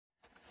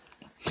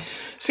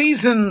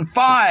Season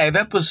 5,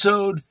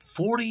 episode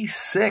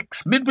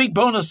 46, midweek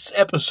bonus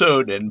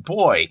episode, and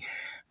boy,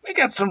 we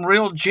got some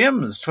real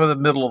gems for the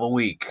middle of the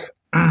week.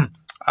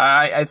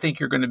 I think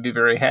you're going to be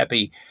very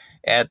happy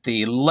at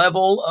the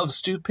level of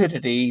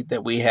stupidity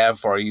that we have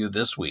for you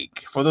this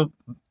week for the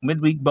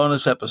midweek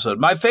bonus episode.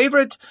 My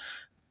favorite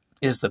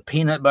is the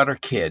Peanut Butter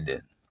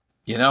Kid.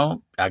 You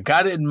know, I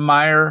got to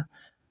admire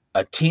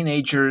a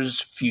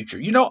teenager's future.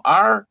 You know,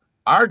 our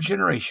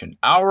generation,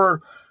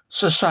 our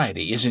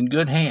society is in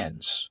good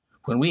hands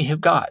when we have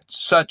got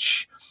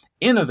such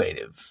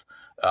innovative,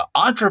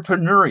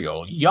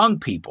 entrepreneurial young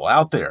people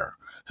out there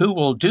who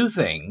will do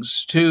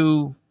things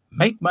to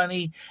make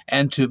money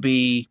and to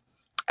be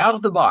out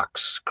of the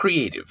box,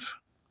 creative.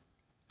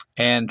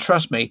 And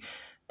trust me,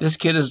 this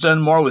kid has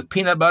done more with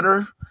peanut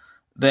butter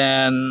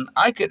than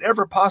I could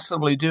ever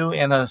possibly do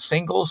in a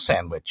single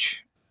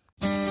sandwich.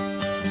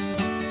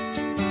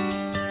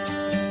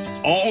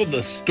 All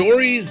the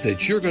stories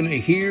that you're going to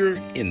hear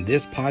in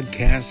this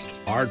podcast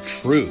are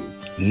true.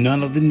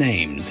 None of the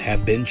names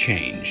have been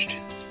changed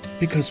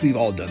because we've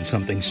all done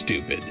something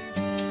stupid.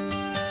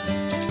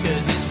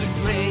 Because it's a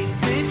great,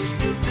 big,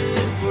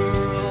 stupid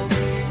world,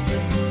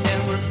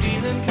 and we're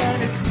feeling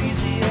kind of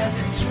queasy as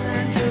it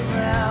turns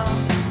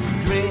around.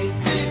 Great,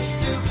 big,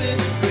 stupid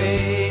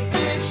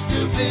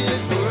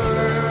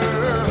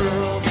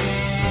world.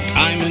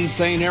 I'm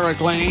Insane Eric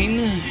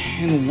Lane,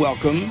 and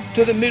welcome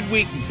to the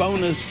midweek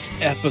bonus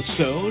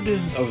episode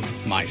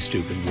of My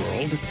Stupid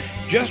World.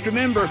 Just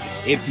remember,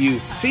 if you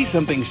see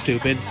something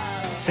stupid,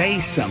 say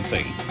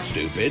something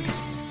stupid.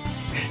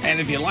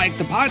 And if you like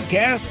the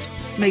podcast,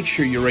 make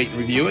sure you rate and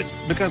review it,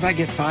 because I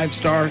get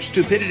 5-star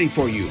stupidity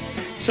for you.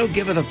 So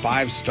give it a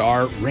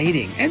 5-star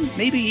rating, and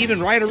maybe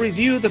even write a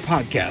review of the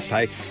podcast.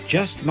 I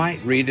just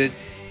might read it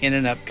in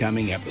an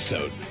upcoming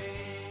episode.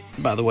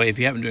 By the way, if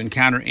you happen to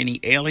encounter any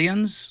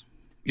aliens,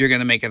 you're going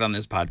to make it on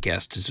this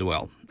podcast as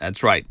well.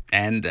 That's right.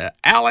 And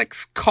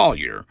Alex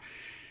Collier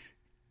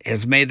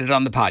has made it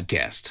on the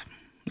podcast,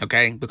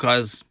 okay?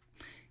 Because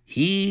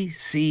he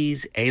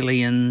sees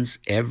aliens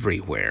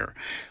everywhere.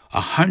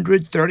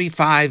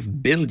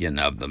 135 billion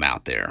of them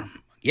out there.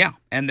 Yeah,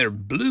 and they're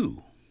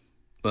blue.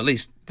 Well, at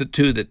least the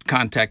two that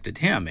contacted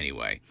him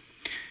anyway.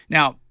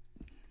 Now,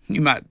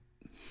 you might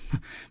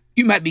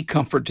be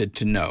comforted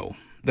to know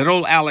that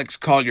old Alex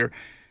Collier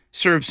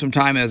served some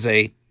time as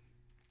a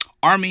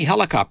Army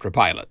helicopter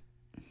pilot.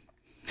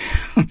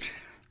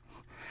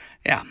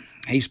 Yeah,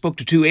 he spoke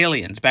to 2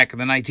 aliens back in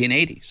the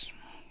 1980s.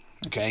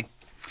 Okay.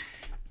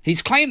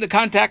 He's claimed the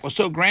contact was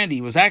so grand he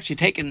was actually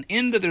taken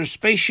into their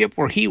spaceship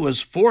where he was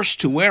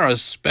forced to wear a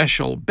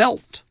special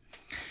belt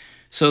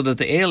so that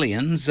the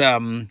aliens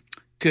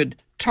could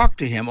talk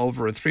to him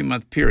over a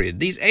 3-month period.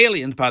 These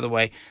aliens, by the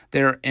way,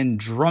 they're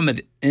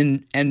Andromedians.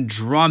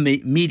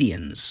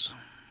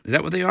 Is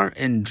that what they are?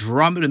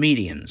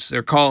 Andromedians.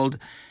 They're called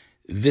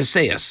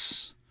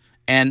Visayas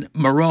and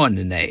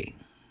Moroni.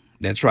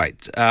 That's right.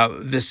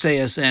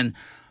 Visayas and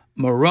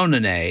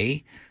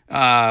Moroni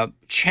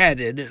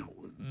chatted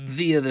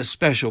via the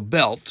special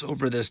belt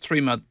over this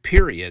 3-month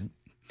period.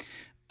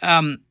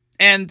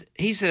 And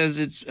he says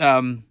it's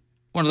one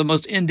of the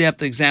most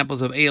in-depth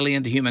examples of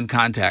alien-to-human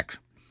contact,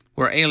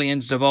 where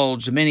aliens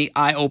divulge many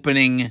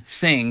eye-opening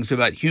things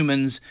about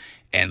humans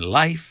and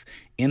life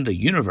in the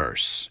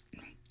universe.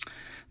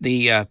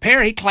 The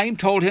pair, he claimed,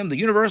 told him the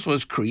universe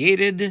was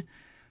created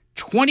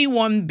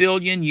 21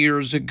 billion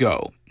years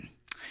ago.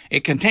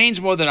 It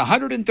contains more than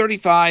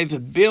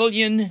 135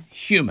 billion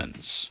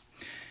humans.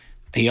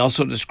 He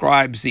also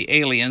describes the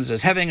aliens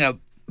as having a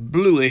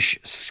bluish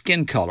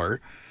skin color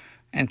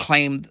and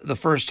claimed the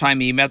first time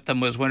he met them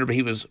was whenever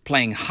he was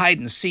playing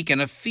hide-and-seek in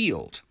a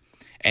field,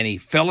 and he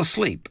fell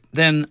asleep,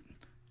 then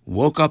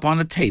woke up on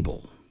a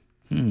table.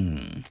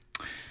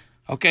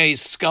 Okay,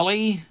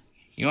 Scully,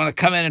 you want to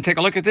come in and take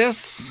a look at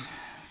this?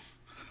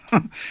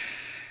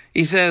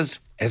 He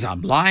says, as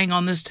I'm lying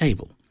on this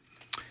table,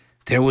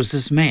 there was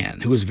this man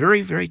who was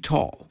very, very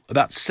tall,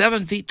 about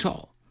 7 feet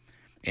tall,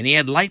 and he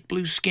had light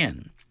blue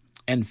skin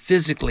and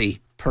physically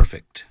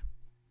perfect.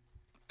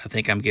 I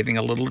think I'm getting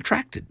a little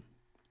attracted.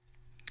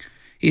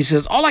 He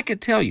says, all I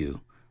could tell you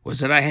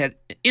was that I had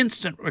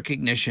instant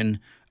recognition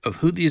of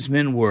who these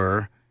men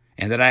were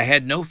and that I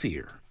had no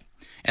fear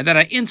and that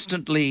I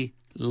instantly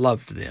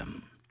loved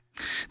them.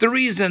 The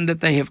reason that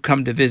they have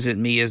come to visit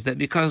me is that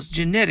because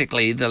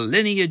genetically the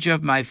lineage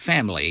of my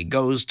family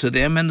goes to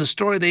them, and the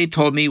story they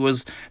told me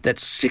was that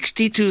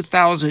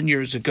 62,000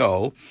 years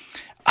ago,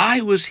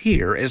 I was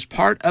here as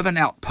part of an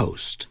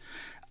outpost.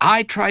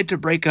 I tried to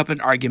break up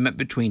an argument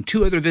between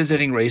 2 other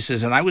visiting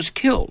races, and I was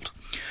killed,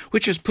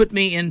 which has put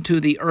me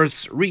into the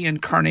Earth's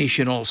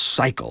reincarnational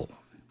cycle.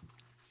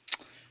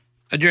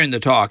 During the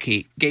talk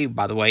he gave,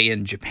 by the way,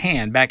 in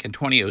Japan back in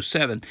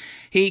 2007,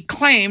 he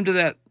claimed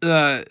that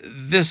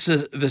Visayas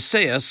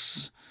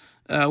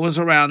was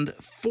around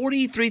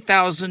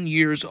 43,000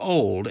 years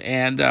old,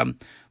 and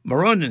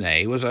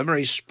Moroni was a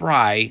very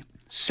spry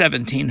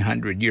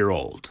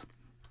 1,700-year-old.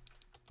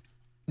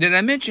 Did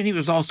I mention he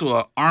was also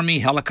an Army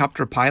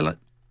helicopter pilot?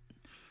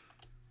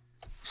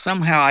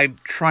 Somehow I'm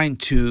trying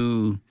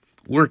to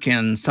work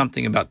in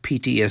something about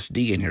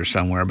PTSD in here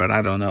somewhere, but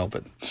I don't know.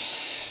 But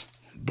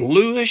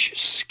bluish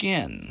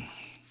skin.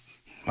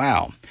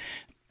 Wow.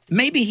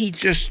 Maybe he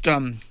just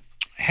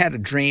had a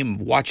dream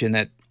watching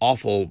that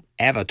awful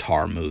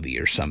Avatar movie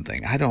or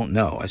something. I don't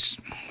know.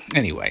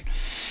 Anyway.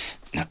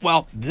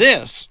 Well,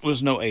 this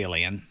was no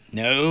alien.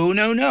 No,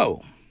 no,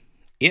 no.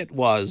 It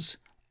was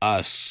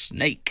a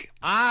snake.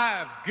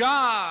 I've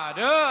got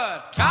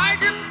a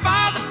tiger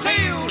by the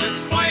tail,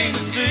 it's plain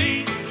to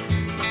see.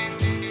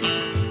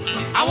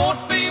 I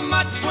won't be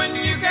much when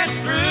you get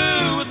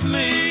through with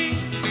me.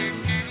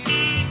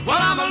 Well,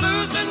 I'm a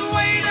losing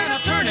weight and a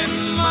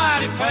turning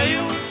mighty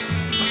pale.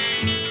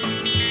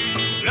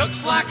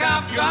 Looks like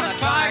I've got a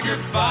tiger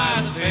by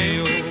the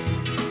tail.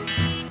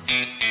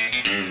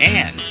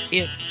 And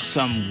it's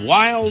some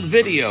wild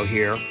video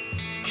here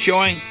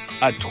showing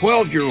a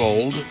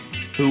 12-year-old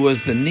who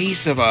was the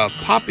niece of a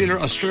popular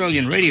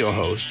Australian radio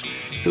host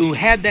who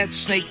had that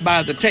snake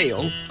by the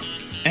tail,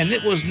 and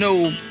it was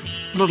no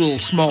little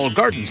small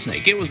garden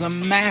snake. It was a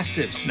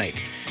massive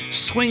snake,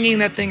 swinging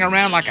that thing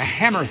around like a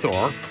hammer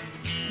thrower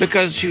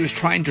because she was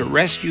trying to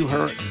rescue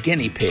her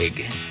guinea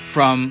pig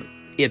from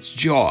its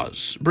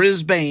jaws.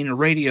 Brisbane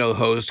radio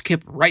host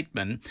Kip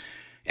Reitman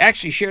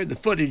actually shared the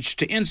footage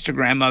to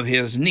Instagram of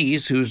his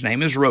niece, whose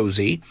name is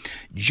Rosie,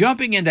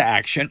 jumping into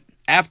action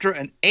after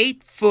an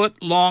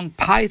 8-foot-long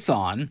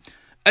python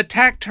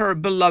attacked her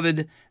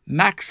beloved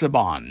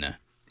Maxibon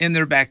in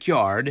their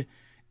backyard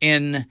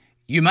in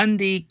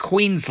Eumundi,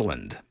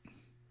 Queensland.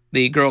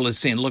 The girl is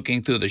seen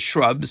looking through the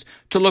shrubs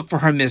to look for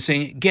her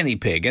missing guinea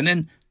pig, and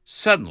then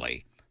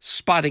suddenly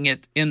spotting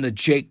it in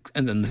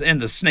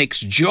the snake's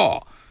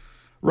jaw.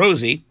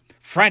 Rosie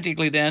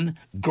frantically then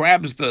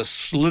grabs the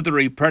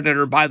slithery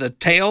predator by the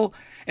tail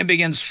and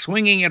begins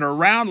swinging it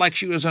around like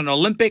she was an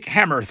Olympic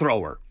hammer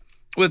thrower,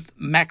 with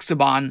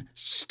Maxibon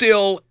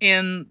still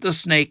in the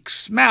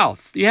snake's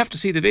mouth. You have to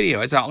see the video.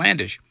 It's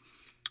outlandish.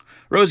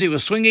 Rosie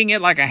was swinging it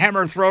like a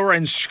hammer thrower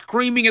and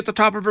screaming at the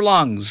top of her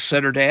lungs,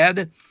 said her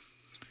dad.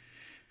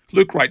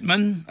 Luke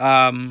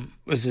Reitman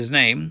was his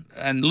name,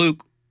 and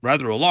Luke,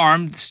 rather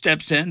alarmed,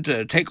 steps in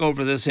to take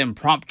over this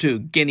impromptu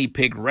guinea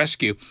pig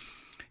rescue.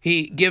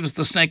 He gives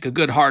the snake a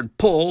good hard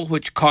pull,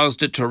 which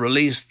caused it to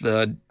release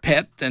the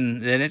pet,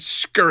 and then it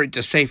scurried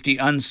to safety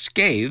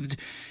unscathed.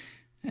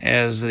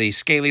 As the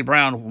scaly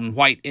brown and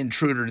white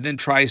intruder then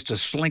tries to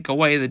slink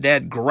away, the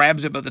dad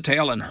grabs it by the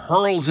tail and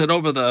hurls it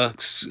over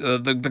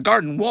the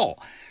garden wall.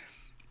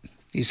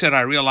 He said,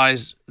 I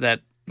realized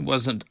that it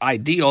wasn't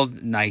ideal,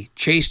 and I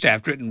chased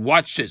after it and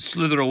watched it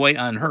slither away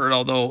unhurt,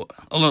 although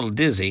a little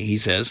dizzy, he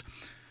says.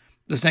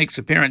 The snake's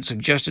appearance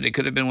suggested it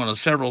could have been one of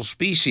several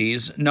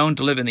species known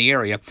to live in the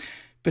area,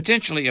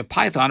 potentially a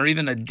python or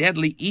even a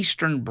deadly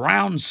eastern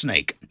brown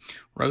snake.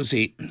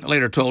 Rosie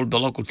later told the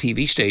local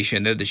TV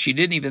station that she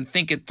didn't even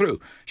think it through.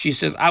 She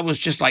says, I was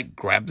just like,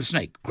 grab the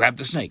snake, grab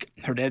the snake.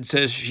 Her dad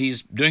says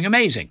she's doing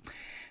amazing.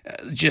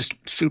 Just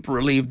super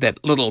relieved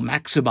that little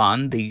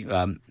Maxibon,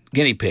 the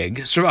guinea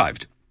pig,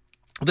 survived.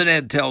 The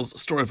dad tells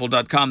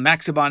Storyful.com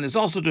Maxibon is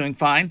also doing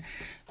fine,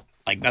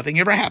 like nothing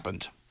ever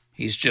happened.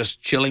 He's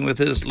just chilling with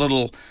his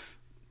little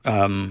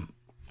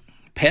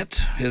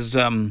pet, his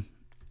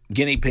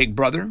guinea pig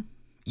brother,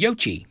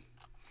 Yochi.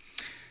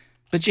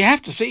 But you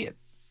have to see it.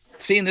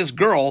 Seeing this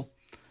girl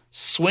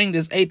swing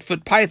this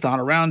 8-foot python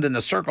around in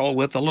a circle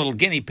with a little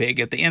guinea pig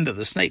at the end of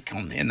the snake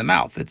in the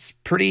mouth. It's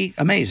pretty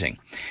amazing.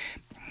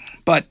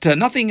 But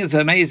nothing as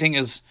amazing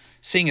as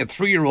seeing a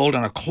 3-year-old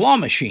on a claw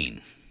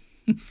machine.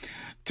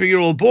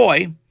 3-year-old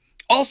boy,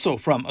 also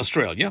from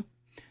Australia,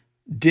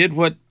 did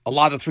what a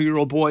lot of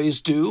 3-year-old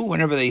boys do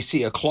whenever they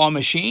see a claw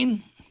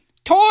machine.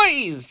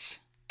 Toys!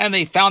 And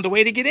they found a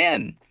way to get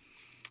in.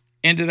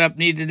 Ended up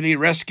needing to be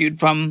rescued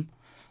from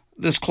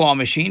this claw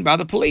machine by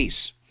the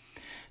police.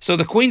 So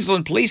the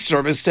Queensland Police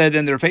Service said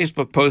in their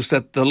Facebook post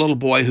that the little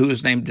boy, who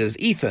is named as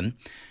Ethan,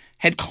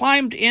 had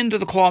climbed into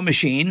the claw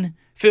machine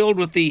filled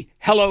with the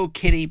Hello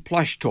Kitty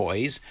plush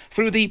toys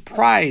through the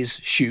prize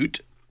chute.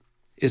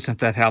 Isn't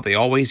that how they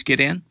always get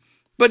in?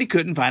 But he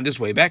couldn't find his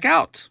way back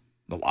out.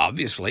 Well,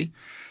 obviously.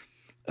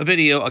 A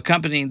video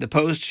accompanying the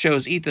post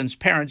shows Ethan's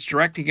parents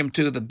directing him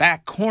to the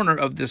back corner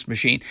of this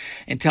machine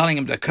and telling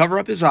him to cover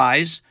up his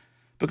eyes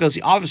because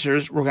the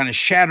officers were going to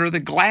shatter the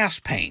glass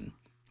pane.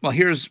 Well,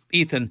 here's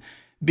Ethan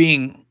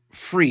being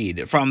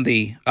freed from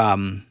the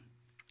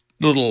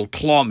little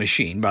claw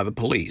machine by the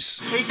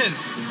police. Ethan,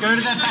 go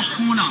to that back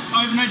corner.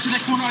 No, to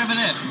that corner over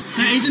there.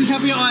 Now, Ethan,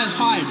 cover your eyes.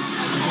 Hide.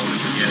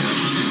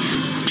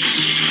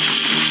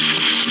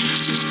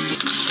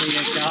 There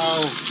you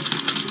go.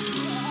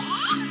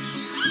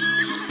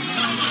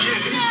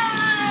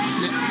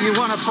 You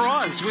want a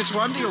prize. Which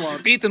one do you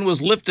want? Ethan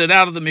was lifted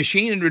out of the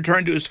machine and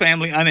returned to his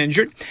family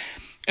uninjured.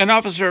 An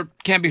officer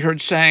can be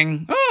heard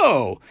saying,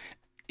 "Oh,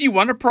 you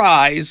won a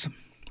prize.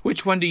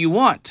 Which one do you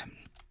want?"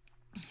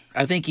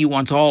 I think he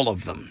wants all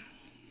of them.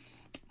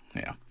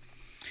 Yeah.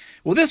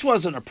 Well, this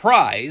wasn't a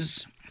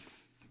prize,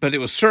 but it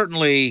was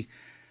certainly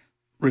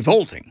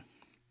revolting.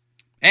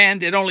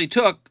 And it only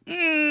took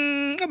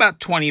about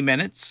 20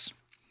 minutes.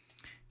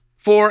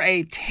 for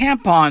a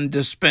tampon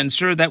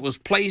dispenser that was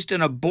placed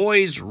in a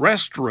boys'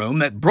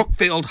 restroom at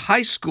Brookfield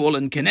High School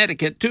in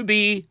Connecticut to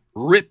be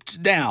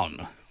ripped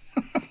down.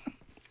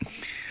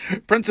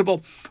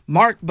 Principal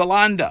Mark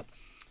Belanda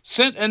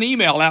sent an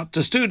email out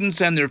to students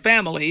and their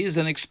families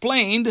and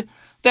explained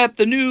that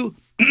the new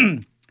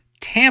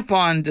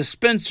tampon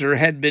dispenser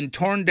had been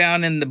torn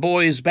down in the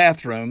boys'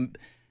 bathroom.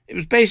 It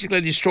was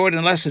basically destroyed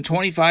in less than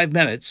 25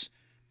 minutes.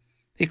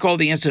 He called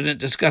the incident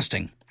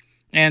disgusting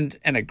and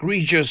an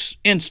egregious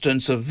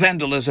instance of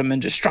vandalism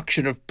and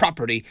destruction of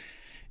property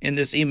in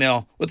this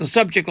email, with a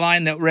subject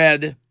line that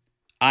read,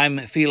 "I'm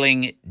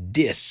feeling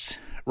dis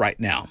right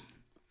now."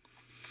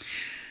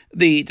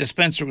 The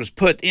dispenser was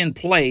put in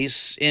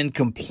place in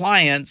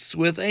compliance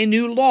with a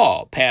new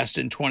law passed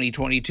in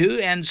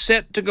 2022 and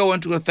set to go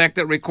into effect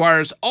that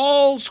requires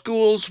all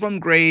schools from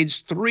grades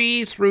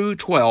 3 through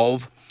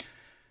 12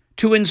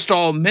 to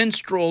install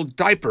menstrual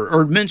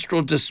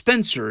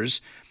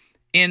dispensers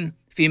in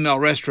female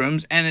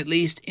restrooms and at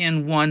least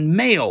in one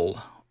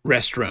male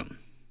restroom.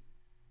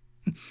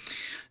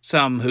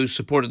 Some who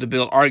supported the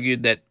bill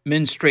argued that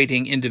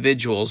menstruating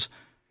individuals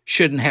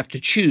shouldn't have to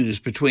choose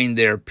between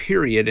their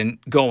period and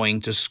going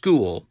to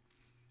school.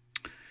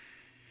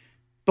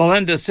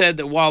 Belinda said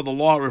that while the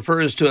law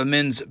refers to a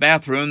men's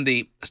bathroom,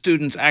 the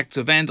students' acts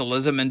of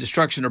vandalism and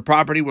destruction of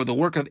property were the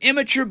work of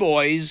immature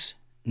boys,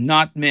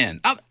 not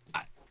men.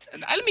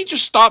 Let me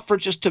just stop for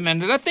just a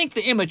minute. I think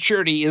the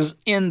immaturity is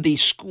in the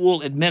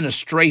school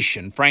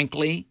administration,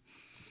 frankly.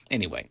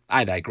 Anyway,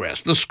 I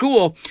digress. The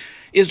school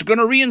is going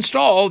to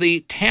reinstall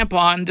the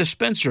tampon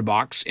dispenser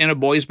box in a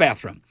boys'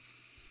 bathroom.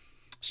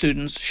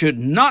 Students should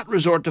not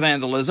resort to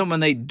vandalism when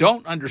they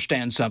don't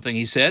understand something,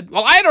 he said.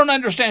 Well, I don't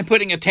understand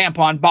putting a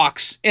tampon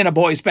box in a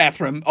boys'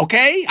 bathroom,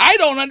 okay? I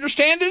don't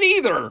understand it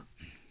either.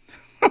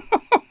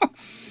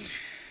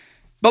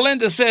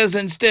 Belinda says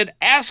instead,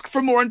 ask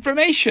for more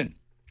information.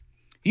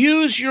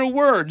 Use your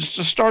words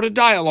to start a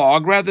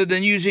dialogue rather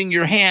than using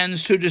your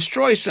hands to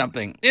destroy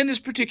something. In this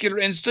particular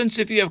instance,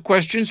 if you have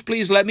questions,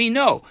 please let me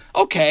know.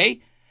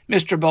 Okay,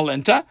 Mr.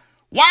 Belinda,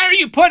 why are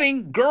you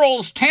putting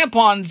girls'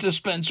 tampon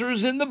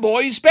dispensers in the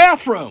boys'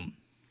 bathroom?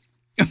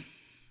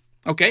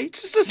 Okay,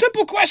 it's just a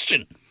simple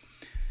question.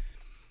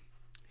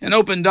 An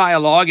open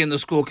dialogue in the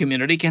school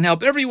community can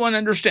help everyone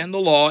understand the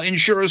law,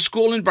 ensure a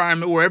school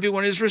environment where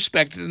everyone is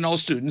respected and all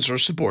students are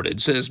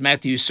supported, says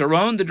Matthew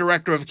Cerrone, the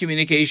Director of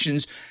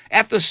Communications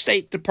at the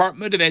State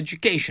Department of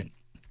Education.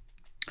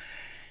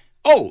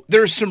 Oh,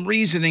 there's some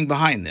reasoning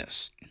behind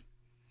this.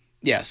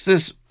 Yes,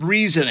 this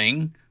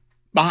reasoning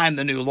behind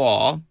the new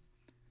law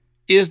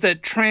is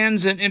that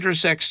trans and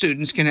intersex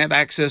students can have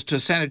access to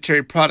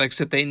sanitary products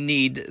that they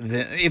need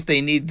if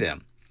they need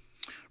them.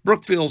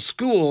 Brookfield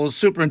Schools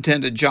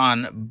Superintendent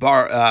John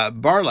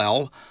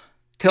Barlell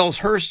tells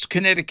Hearst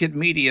Connecticut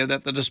Media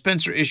that the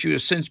dispenser issue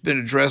has since been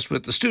addressed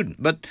with the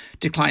student, but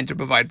declined to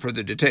provide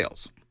further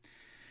details.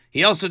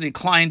 He also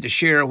declined to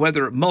share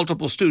whether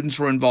multiple students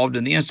were involved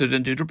in the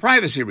incident due to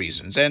privacy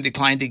reasons, and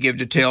declined to give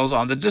details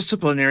on the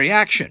disciplinary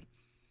action.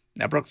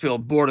 Now,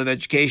 Brookfield Board of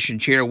Education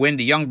Chair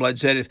Wendy Youngblood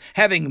said if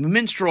having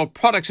menstrual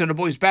products in a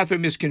boys'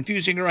 bathroom is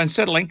confusing or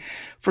unsettling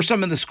for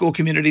some in the school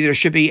community, there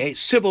should be a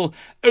civil,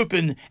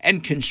 open,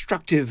 and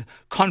constructive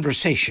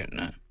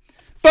conversation.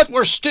 But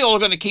we're still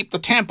going to keep the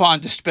tampon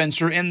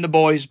dispenser in the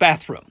boys'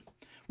 bathroom.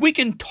 We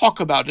can talk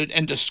about it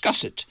and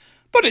discuss it,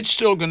 but it's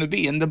still going to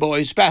be in the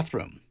boys'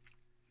 bathroom.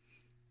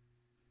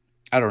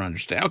 I don't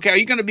understand. Okay, are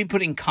you going to be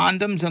putting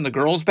condoms in the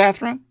girls'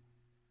 bathroom?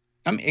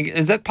 I mean,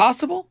 is that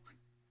possible?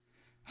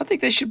 I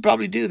think they should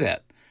probably do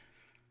that.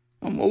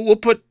 We'll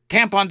put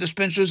tampon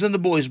dispensers in the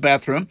boys'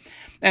 bathroom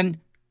and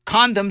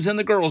condoms in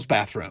the girls'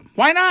 bathroom.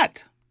 Why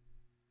not?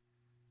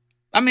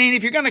 I mean,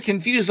 if you're going to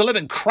confuse the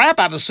living crap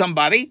out of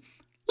somebody,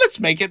 let's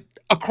make it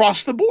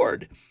across the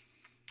board.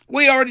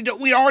 We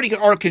already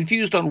are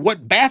confused on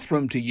what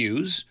bathroom to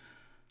use.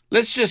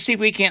 Let's just see if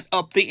we can't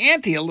up the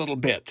ante a little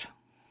bit.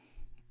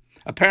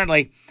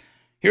 Apparently,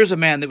 here's a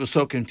man that was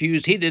so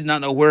confused he did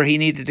not know where he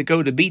needed to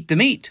go to beat the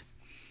meat.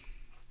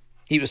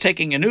 He was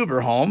taking an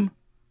Uber home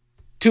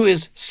to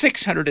his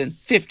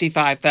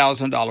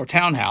 $655,000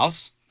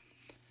 townhouse,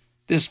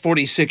 this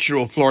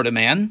 46-year-old Florida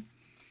man.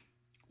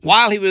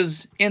 While he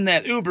was in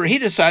that Uber, he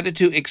decided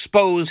to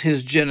expose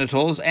his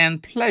genitals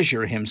and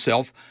pleasure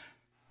himself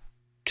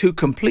to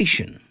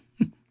completion.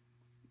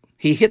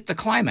 He hit the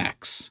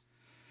climax,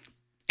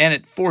 and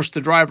it forced the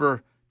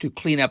driver to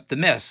clean up the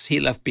mess he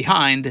left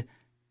behind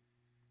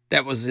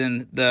that was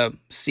in the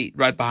seat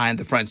right behind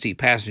the front seat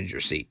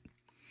passenger seat.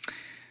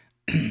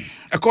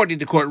 According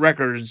to court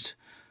records,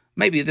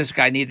 maybe this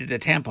guy needed a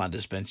tampon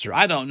dispenser.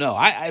 I don't know.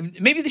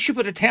 Maybe they should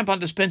put a tampon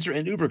dispenser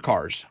in Uber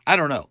cars. I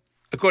don't know.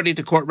 According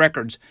to court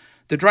records,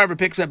 the driver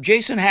picks up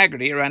Jason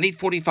Haggerty around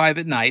 8:45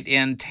 at night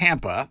in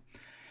Tampa,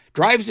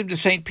 drives him to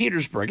St.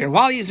 Petersburg, and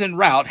while he's en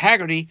route,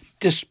 Haggerty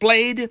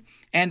displayed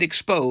and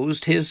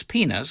exposed his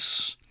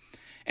penis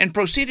and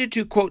proceeded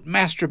to, quote,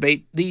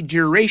 masturbate the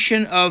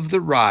duration of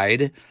the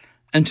ride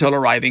until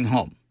arriving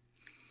home.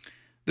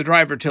 The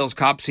driver tells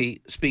cops he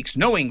speaks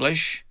no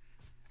English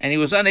and he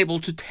was unable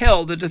to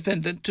tell the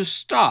defendant to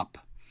stop,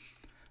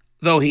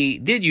 though he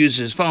did use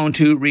his phone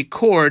to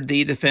record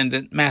the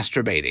defendant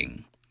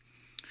masturbating.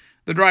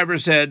 The driver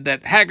said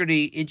that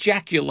Haggerty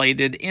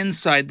ejaculated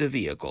inside the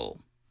vehicle.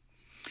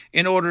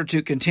 In order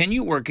to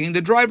continue working,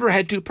 the driver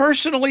had to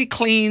personally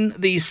clean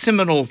the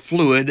seminal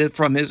fluid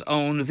from his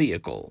own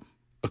vehicle,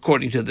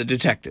 according to the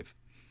detective.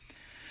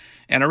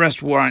 An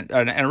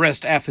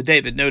arrest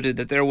affidavit noted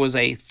that there was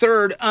a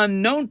third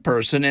unknown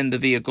person in the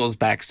vehicle's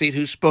backseat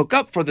who spoke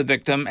up for the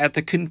victim at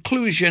the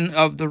conclusion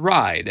of the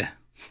ride.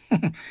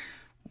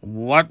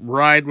 What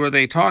ride were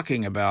they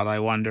talking about, I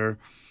wonder?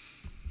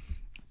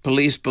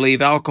 Police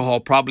believe alcohol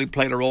probably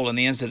played a role in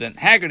the incident.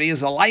 Haggerty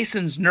is a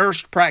licensed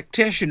nurse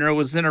practitioner,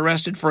 was then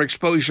arrested for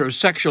exposure of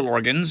sexual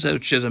organs,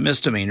 which is a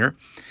misdemeanor,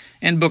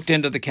 and booked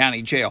into the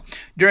county jail.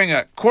 During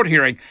a court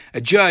hearing, a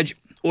judge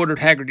ordered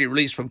Haggerty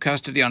released from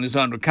custody on his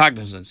own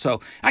recognizance. So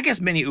I guess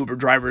many Uber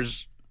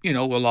drivers,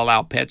 will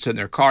allow pets in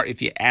their car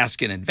if you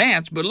ask in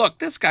advance. But look,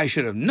 this guy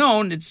should have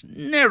known it's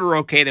never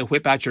okay to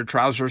whip out your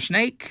trouser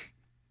snake.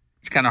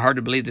 It's kind of hard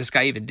to believe this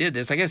guy even did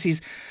this. I guess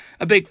he's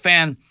a big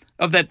fan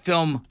of that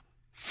film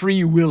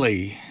Free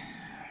Willy.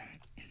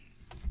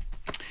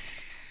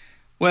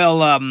 Well,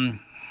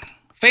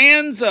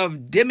 fans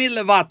of Demi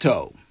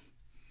Lovato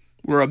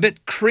were a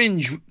bit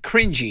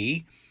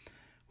cringy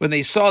when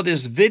they saw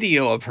this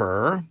video of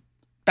her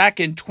back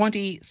in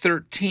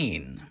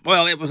 2013.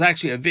 Well, it was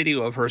actually a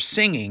video of her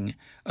singing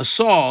a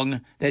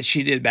song that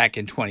she did back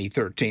in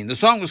 2013. The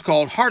song was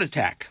called Heart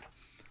Attack.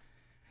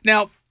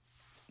 Now,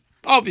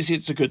 obviously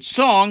it's a good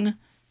song,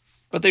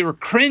 but they were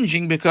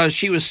cringing because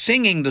she was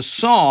singing the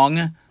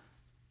song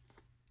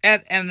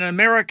at an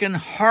American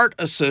Heart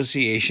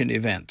Association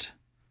event.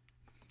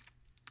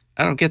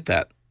 I don't get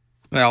that.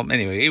 Well,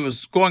 anyway, it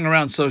was going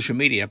around social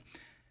media.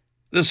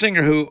 The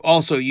singer, who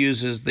also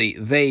uses the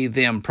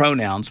they-them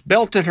pronouns,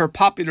 belted her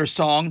popular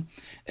song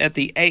at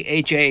the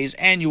AHA's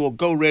annual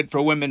Go Red for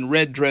Women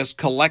Red Dress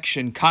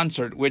Collection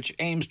concert, which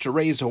aims to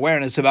raise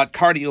awareness about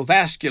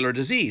cardiovascular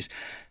disease.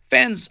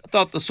 Fans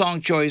thought the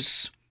song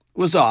choice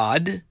was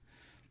odd,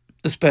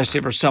 especially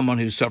for someone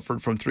who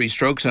suffered from 3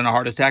 strokes and a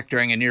heart attack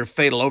during a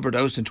near-fatal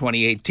overdose in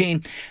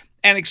 2018,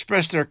 and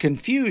expressed their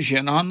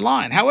confusion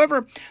online.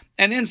 However,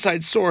 an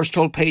inside source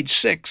told Page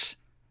 6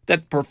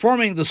 that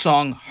performing the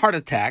song Heart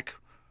Attack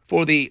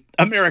for the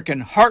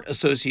American Heart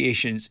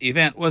Association's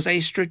event was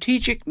a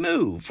strategic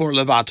move for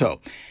Lovato,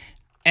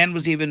 and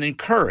was even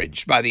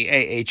encouraged by the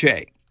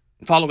AHA.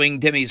 Following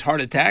Demi's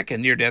heart attack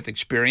and near-death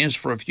experience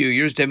for a few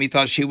years, Demi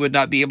thought she would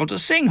not be able to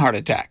sing Heart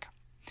Attack,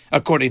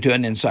 according to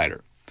an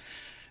insider.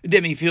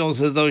 Demi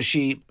feels as though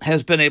she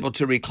has been able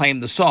to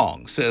reclaim the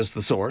song, says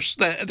the source.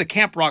 The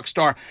camp rock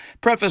star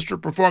prefaced her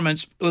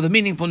performance with a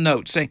meaningful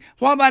note, saying,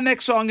 "While my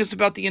next song is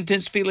about the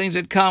intense feelings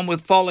that come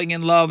with falling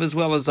in love as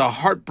well as a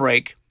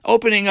heartbreak,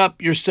 opening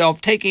up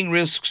yourself, taking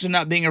risks, and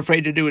not being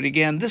afraid to do it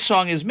again, this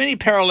song has many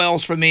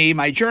parallels for me,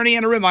 my journey,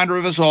 and a reminder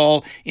of us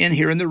all in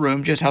here in the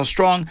room just how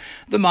strong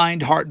the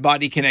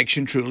mind-heart-body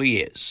connection truly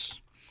is."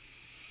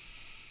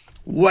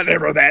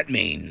 Whatever that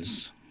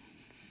means.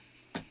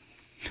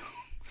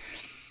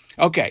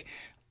 Okay,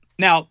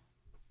 now,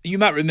 you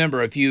might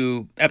remember a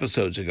few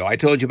episodes ago, I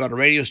told you about a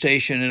radio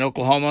station in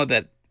Oklahoma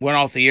that went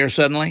off the air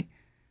suddenly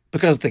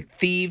because the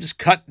thieves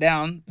cut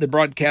down the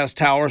broadcast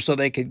tower so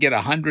they could get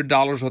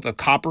 $100 worth of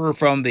copper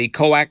from the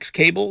coax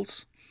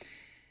cables.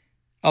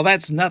 Well,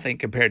 that's nothing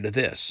compared to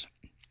this.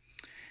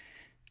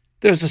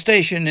 There's a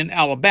station in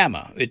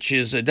Alabama, which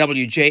is a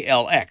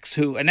WJLX,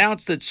 who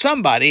announced that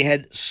somebody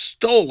had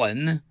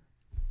stolen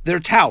their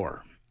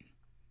tower.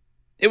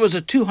 It was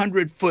a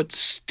 200-foot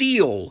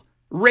steel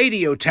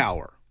radio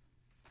tower.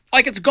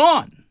 Like it's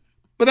gone,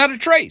 without a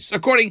trace.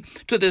 According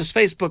to this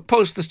Facebook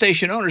post, the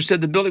station owner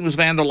said the building was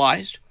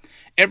vandalized.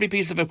 Every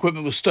piece of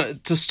equipment was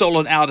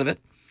stolen out of it.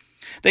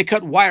 They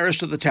cut wires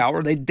to the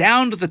tower. They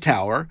downed the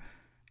tower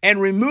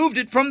and removed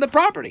it from the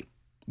property.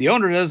 The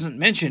owner doesn't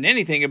mention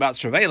anything about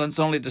surveillance,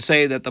 only to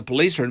say that the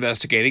police are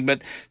investigating.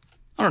 But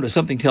I don't know,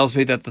 something tells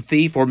me that the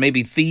thief, or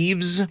maybe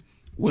thieves,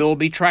 will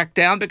be tracked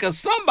down because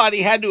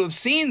somebody had to have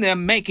seen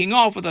them making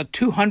off with a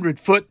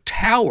 200-foot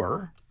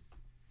tower.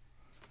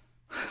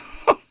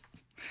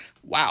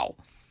 Wow.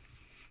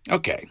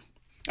 Okay.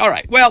 All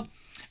right. Well,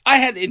 I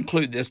had to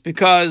include this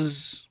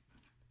because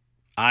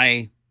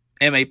I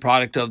am a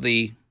product of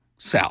the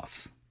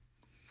South.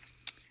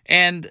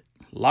 And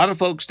a lot of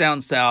folks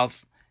down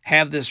south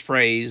have this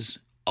phrase,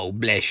 "Oh,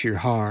 bless your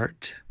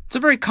heart." It's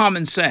a very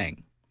common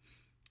saying.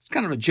 It's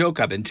kind of a joke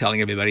I've been telling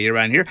everybody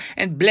around here.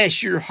 And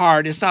bless your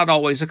heart is not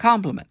always a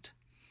compliment.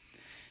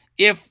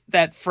 If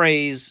that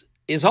phrase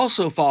is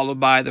also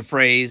followed by the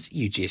phrase,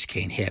 "You just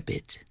can't help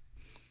it,"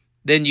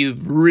 then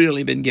you've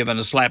really been given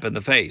a slap in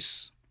the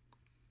face.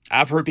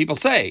 I've heard people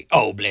say,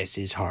 "Oh, bless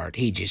his heart,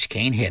 he just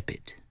can't help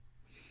it."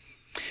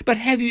 But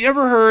have you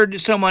ever heard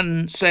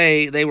someone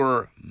say they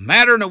were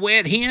madder than a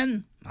wet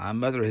hen? My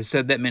mother has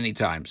said that many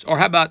times. Or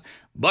how about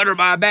butter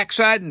my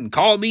backside and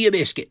call me a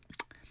biscuit?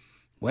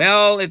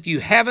 Well, if you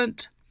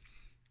haven't,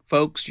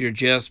 folks, you're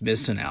just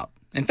missing out.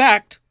 In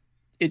fact,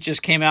 it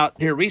just came out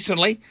here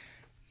recently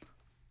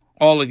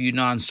all of you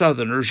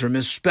non-Southerners are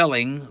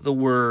misspelling the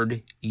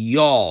word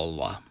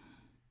y'all.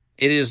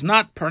 It is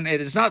not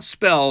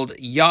spelled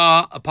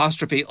ya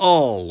apostrophe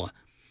all.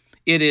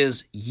 It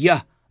is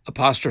ya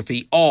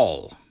apostrophe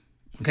all.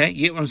 Okay,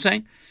 you get what I'm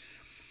saying?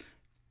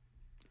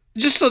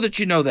 Just so that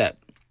you know that.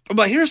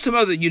 But here's some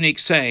other unique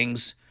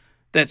sayings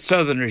that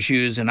Southerners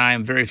use and I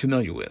am very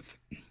familiar with.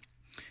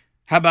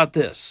 How about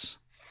this?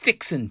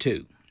 Fixin'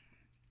 to.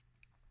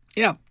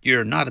 Yeah,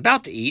 you're not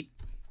about to eat,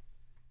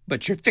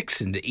 but you're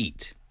fixin' to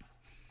eat.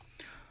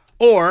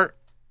 Or,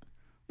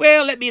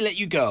 well, let me let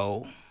you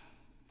go.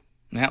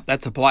 Now,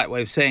 that's a polite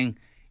way of saying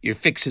you're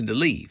fixin' to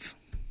leave.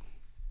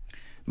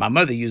 My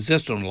mother used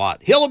this one a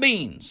lot. Hill of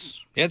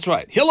beans. That's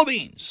right, hill of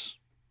beans.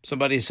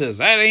 Somebody says,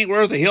 that ain't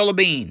worth a hill of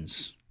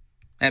beans.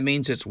 That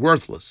means it's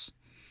worthless.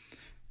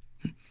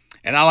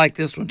 And I like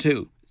this one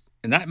too.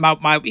 And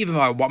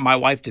my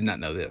wife did not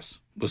know this.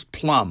 It was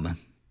plum.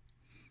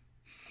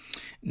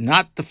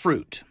 Not the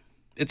fruit.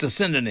 It's a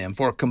synonym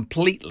for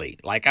completely,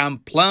 like I'm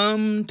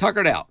plumb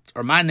tuckered out,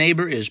 or my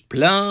neighbor is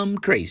plumb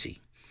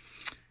crazy.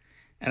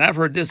 And I've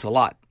heard this a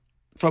lot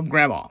from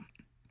Grandma.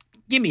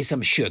 Give me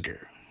some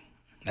sugar.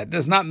 That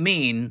does not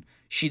mean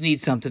she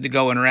needs something to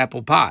go in her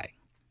apple pie.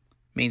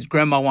 It means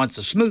Grandma wants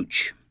a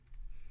smooch.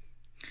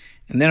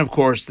 And then, of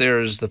course,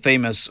 there's the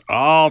famous,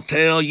 I'll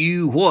tell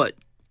you what.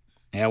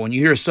 Now, when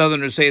you hear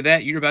Southerners say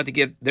that, you're about to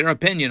get their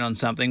opinion on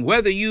something,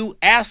 whether you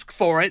ask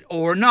for it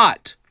or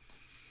not.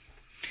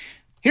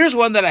 Here's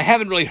one that I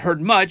haven't really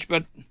heard much,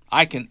 but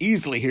I can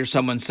easily hear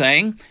someone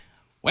saying,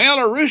 well,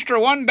 a rooster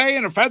one day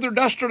and a feather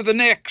duster the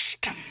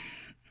next.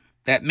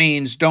 That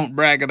means don't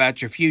brag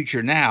about your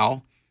future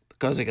now,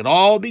 because it could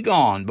all be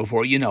gone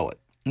before you know it.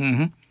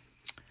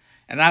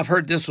 And I've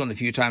heard this one a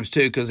few times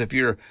too, because if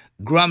you're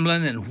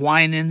grumbling and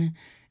whining,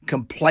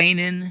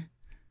 complaining,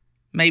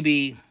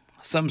 maybe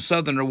some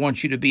Southerner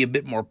wants you to be a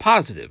bit more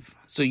positive.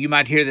 So you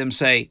might hear them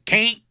say,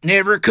 can't,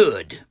 never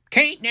could.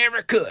 Can't,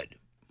 never could.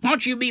 Why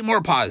don't you be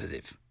more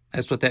positive?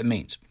 That's what that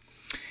means.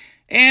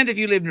 And if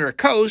you live near a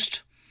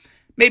coast,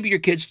 maybe your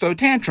kids throw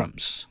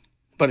tantrums.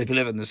 But if you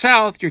live in the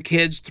South, your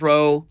kids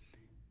throw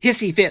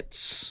hissy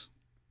fits.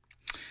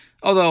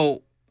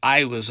 Although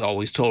I was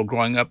always told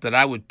growing up that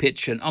I would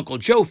pitch an Uncle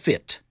Joe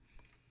fit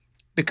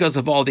because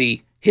of all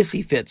the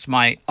hissy fits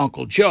my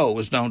Uncle Joe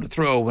was known to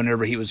throw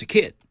whenever he was a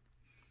kid.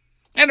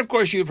 And of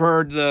course, you've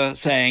heard the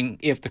saying,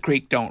 if the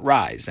creek don't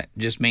rise. That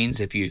just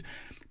means if you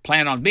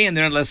plan on being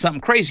there unless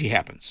something crazy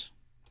happens.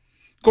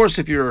 Of course,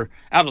 if you're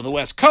out of the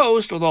West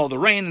Coast with all the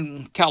rain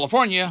in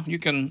California, you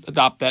can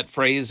adopt that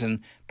phrase and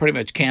pretty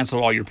much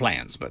cancel all your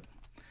plans. But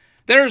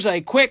there's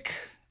a quick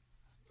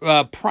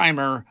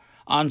primer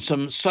on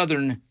some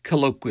Southern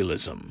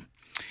colloquialism.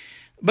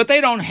 But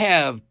they don't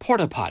have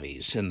porta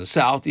potties in the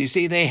South. You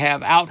see, they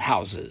have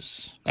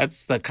outhouses.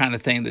 That's the kind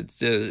of thing that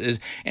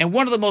is. And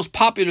one of the most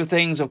popular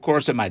things, of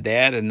course, that my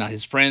dad and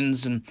his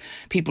friends and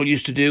people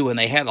used to do when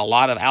they had a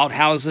lot of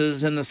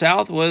outhouses in the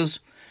South was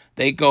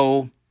they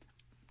go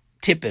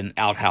tipping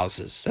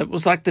outhouses. That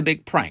was like the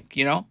big prank,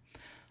 you know?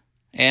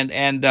 And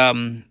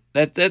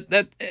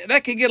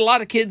that could get a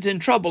lot of kids in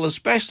trouble,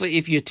 especially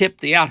if you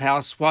tipped the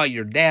outhouse while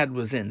your dad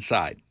was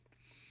inside.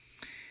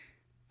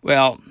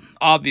 Well,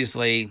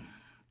 obviously,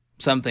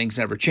 some things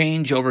never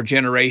change over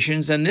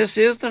generations, and this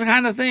is the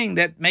kind of thing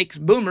that makes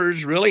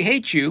boomers really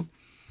hate you.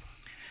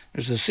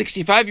 There's a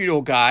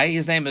 65-year-old guy.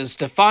 His name is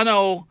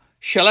Stefano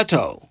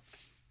Scialetto.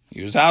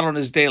 He was out on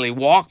his daily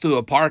walk through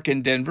a park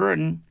in Denver,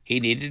 and he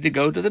needed to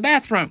go to the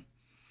bathroom.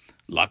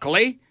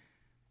 Luckily,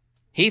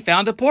 he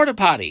found a porta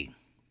potty,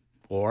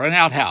 or an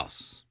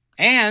outhouse,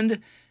 and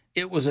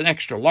it was an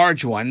extra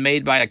large one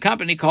made by a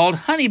company called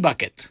Honey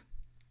Bucket.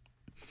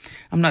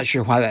 I'm not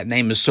sure why that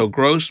name is so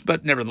gross,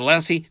 but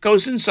nevertheless, he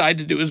goes inside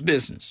to do his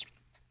business.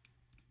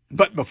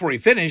 But before he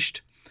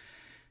finished,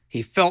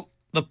 he felt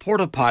the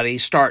porta potty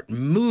start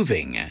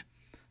moving,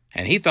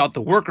 and he thought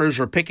the workers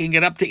were picking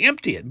it up to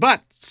empty it.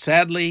 But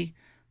sadly,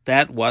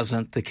 that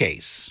wasn't the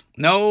case.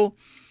 No,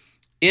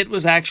 it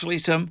was actually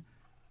some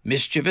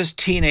mischievous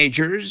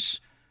teenagers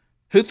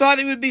who thought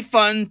it would be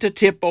fun to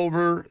tip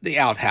over the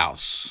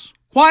outhouse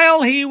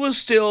while he was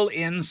still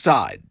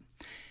inside.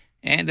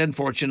 And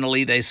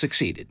unfortunately, they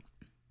succeeded.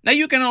 Now,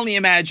 you can only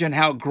imagine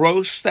how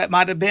gross that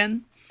might have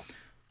been.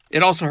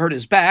 It also hurt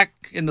his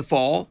back in the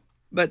fall,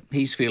 but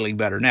he's feeling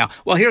better now.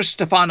 Well, here's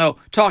Stefano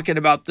talking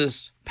about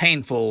this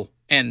painful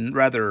and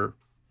rather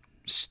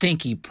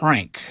stinky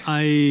prank.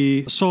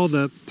 I saw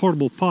the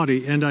portable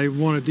potty and I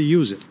wanted to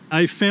use it.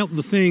 I felt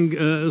the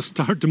thing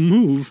start to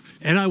move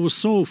and I was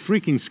so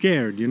freaking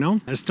scared, you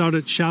know? I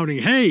started shouting,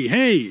 hey,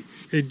 hey!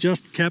 It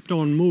just kept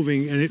on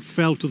moving and it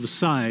fell to the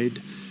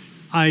side.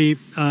 I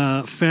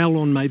fell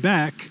on my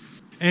back.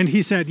 And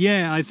he said,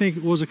 yeah, I think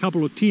it was a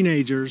couple of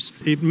teenagers.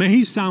 It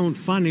may sound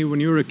funny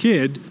when you're a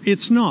kid.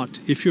 It's not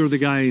if you're the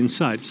guy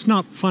inside. It's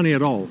not funny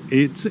at all.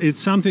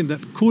 It's something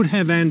that could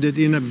have ended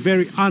in a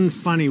very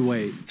unfunny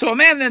way. So a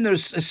man and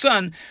his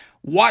son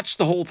watched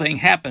the whole thing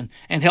happen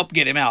and helped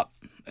get him out.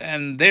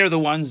 And they're the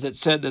ones that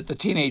said that the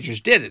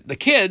teenagers did it. The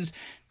kids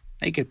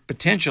They could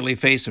potentially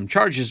face some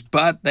charges,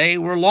 but they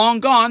were long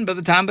gone by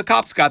the time the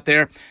cops got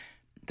there.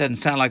 Doesn't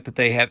sound like that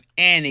they have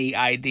any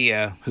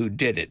idea who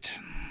did it.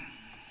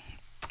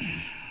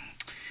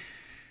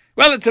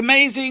 Well, it's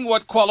amazing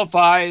what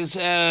qualifies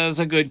as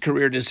a good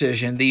career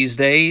decision these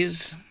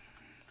days.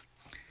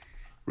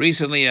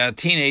 Recently, a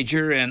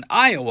teenager in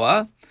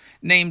Iowa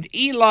named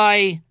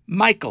Eli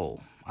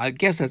Michael. I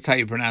guess that's how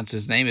you pronounce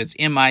his name. It's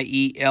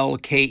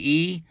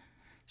Mielke.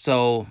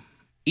 So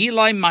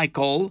Eli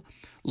Michael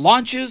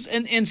launches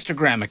an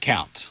Instagram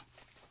account,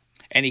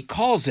 and he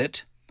calls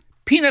it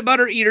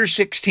PeanutButterEater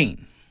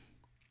 16.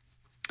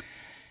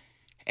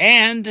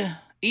 And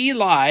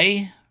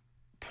Eli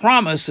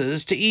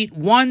promises to eat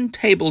 1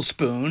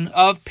 tablespoon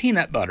of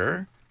peanut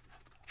butter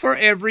for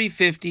every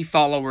 50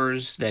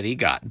 followers that he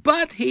got.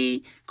 But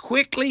he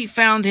quickly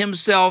found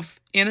himself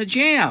in a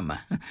jam.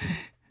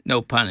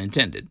 No pun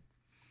intended.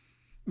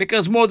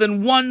 Because more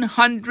than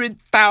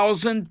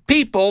 100,000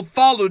 people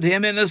followed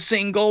him in a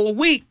single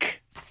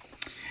week.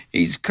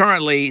 He's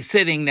currently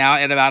sitting now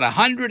at about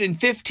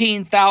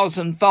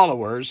 115,000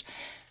 followers.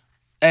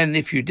 And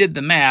if you did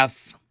the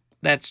math,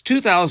 that's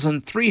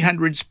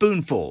 2,300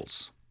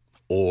 spoonfuls,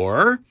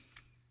 or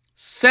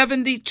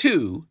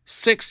 72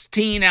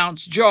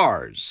 16-ounce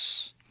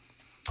jars.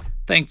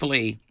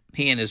 Thankfully,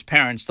 he and his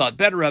parents thought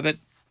better of it.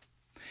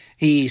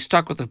 He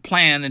stuck with the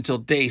plan until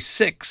day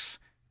 6,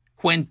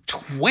 when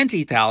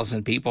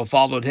 20,000 people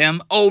followed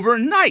him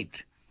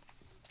overnight.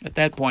 At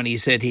that point, he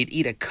said he'd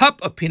eat a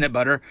cup of peanut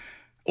butter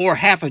or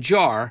half a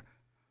jar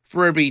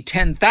for every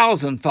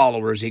 10,000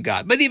 followers he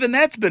got. But even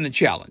that's been a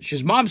challenge.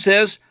 His mom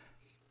says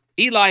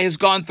Eli has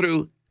gone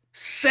through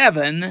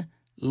 7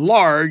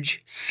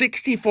 large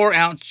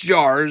 64-ounce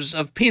jars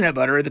of peanut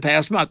butter in the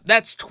past month.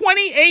 That's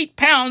 28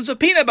 pounds of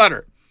peanut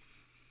butter.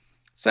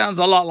 Sounds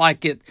a lot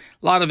like a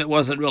lot of it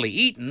wasn't really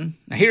eaten.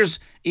 Now here's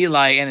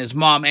Eli and his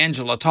mom,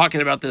 Angela,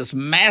 talking about this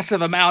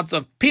massive amounts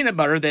of peanut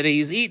butter that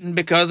he's eaten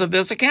because of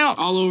this account.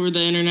 All over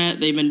the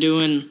internet, they've been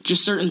doing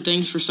just certain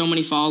things for so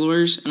many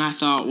followers, and I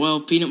thought, well,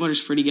 peanut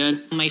butter's pretty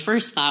good. My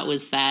first thought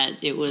was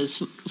that it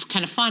was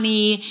kind of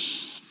funny,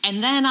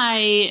 and then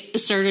I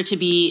started to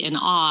be in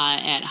awe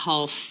at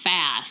how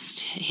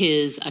fast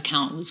his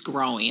account was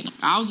growing.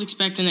 I was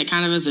expecting it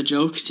kind of as a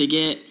joke to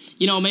get,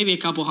 maybe a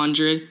couple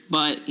hundred,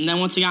 and then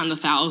once it got in the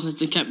thousands,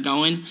 it kept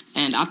going,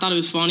 and I thought it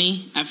was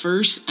funny at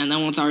first, and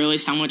then once I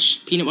realized how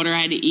much peanut butter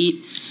I had to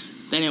eat,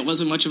 then it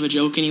wasn't much of a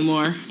joke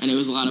anymore, and it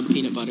was a lot of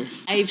peanut butter.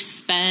 I've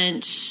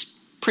spent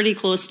pretty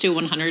close to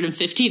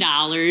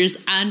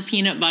 $150 on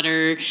peanut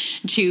butter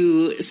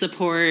to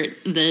support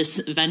this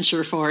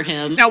venture for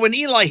him. Now, when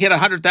Eli hit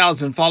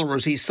 100,000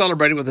 followers, he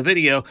celebrated with a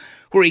video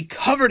where he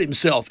covered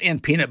himself in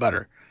peanut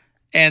butter.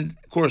 And,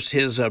 of course,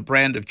 his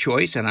brand of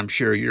choice, and I'm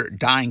sure you're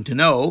dying to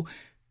know,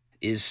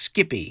 is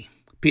Skippy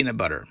peanut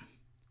butter.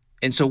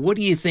 And so what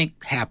do you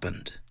think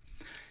happened?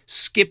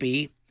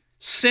 Skippy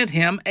sent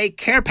him a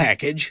care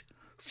package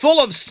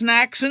full of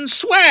snacks and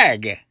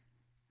swag.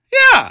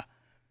 Yeah.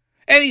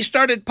 And he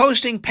started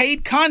posting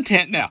paid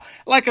content now,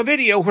 like a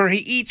video where he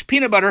eats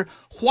peanut butter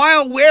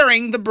while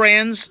wearing the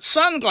brand's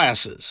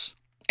sunglasses.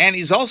 And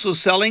he's also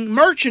selling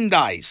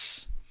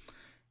merchandise.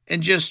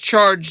 And just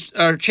changed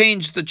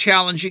the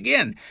challenge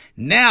again.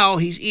 Now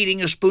he's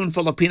eating a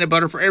spoonful of peanut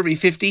butter for every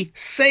 50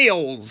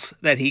 sales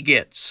that he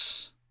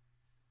gets.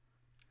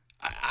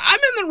 I'm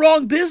in the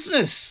wrong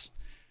business.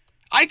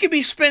 I could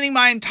be spending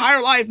my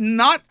entire life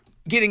not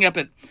getting up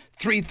at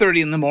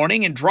 3:30 in the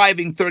morning and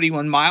driving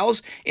 31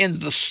 miles into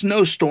the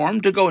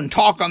snowstorm to go and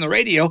talk on the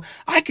radio.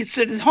 I could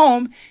sit at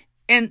home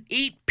and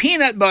eat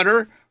peanut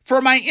butter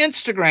for my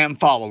Instagram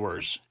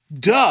followers.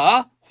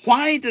 Duh!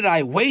 Why did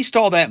I waste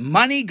all that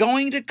money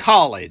going to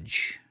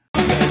college?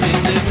 'Cause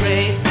it's a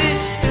great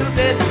big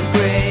stupid,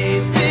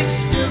 great big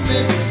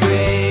stupid,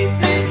 great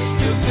big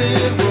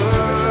stupid world.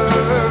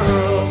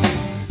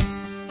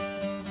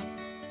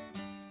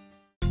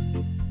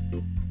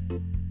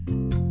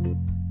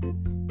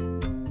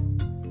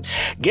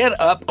 Get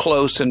up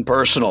close and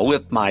personal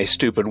with My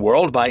Stupid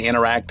World by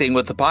interacting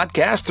with the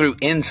podcast through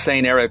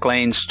Insane Eric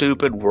Lane's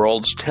Stupid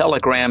World's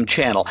Telegram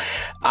channel.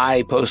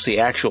 I post the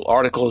actual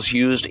articles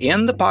used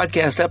in the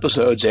podcast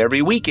episodes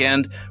every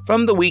weekend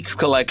from the week's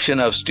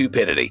collection of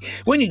stupidity.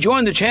 When you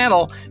join the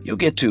channel, you'll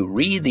get to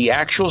read the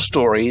actual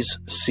stories,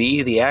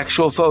 see the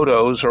actual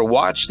photos, or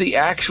watch the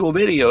actual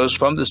videos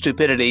from the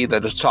stupidity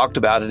that is talked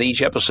about in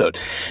each episode.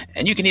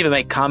 And you can even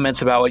make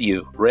comments about what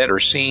you read or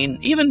seen,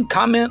 even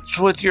comments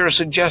with your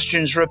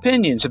suggestions or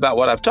opinions about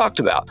what I've talked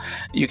about.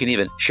 You can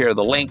even share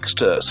the links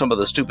to some of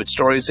the stupid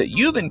stories that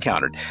you've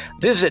encountered.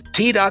 Visit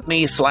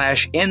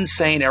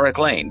t.me/insane Eric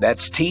Lane.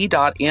 That's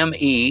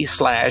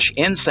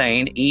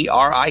t.me/insane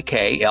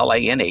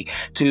ERIKLANE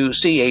to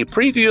see a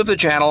preview of the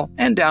channel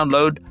and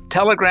download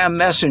Telegram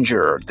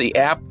Messenger, the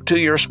app, to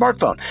your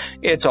smartphone.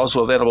 It's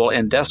also available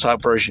in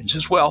desktop versions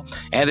as well,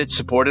 and it's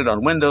supported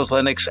on Windows,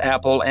 Linux,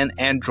 Apple, and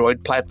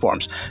Android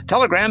platforms.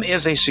 Telegram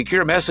is a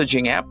secure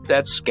messaging app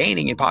that's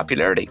gaining in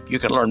popularity. You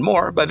can learn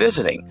more by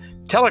visiting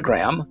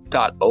telegram.org.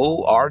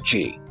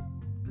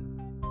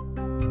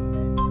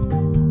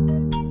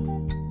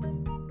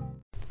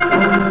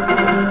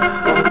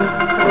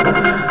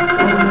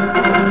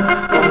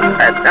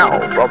 Now,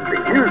 from the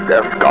news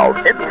desk of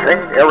Insane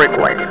Eric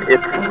Lane,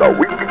 it's the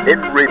Week in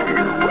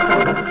Review.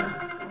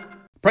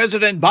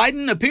 President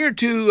Biden appeared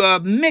to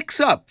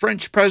mix up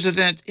French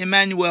President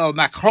Emmanuel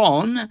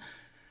Macron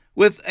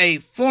with a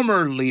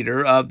former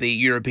leader of the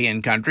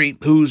European country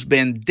who's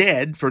been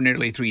dead for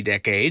nearly 3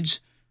 decades.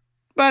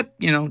 But,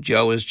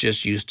 Joe is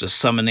just used to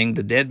summoning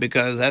the dead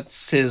because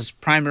that's his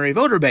primary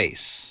voter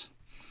base.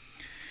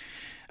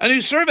 A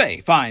new survey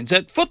finds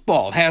that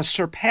football has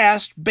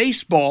surpassed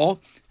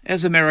baseball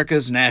as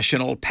America's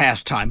national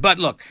pastime. But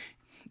look,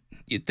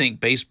 you'd think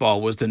baseball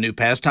was the new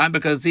pastime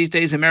because these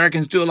days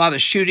Americans do a lot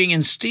of shooting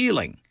and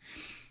stealing.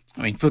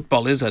 I mean,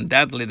 football is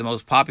undoubtedly the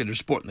most popular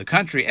sport in the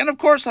country, and of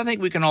course I think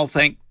we can all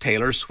thank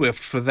Taylor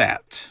Swift for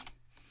that.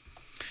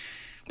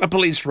 A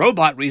police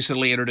robot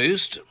recently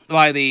introduced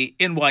by the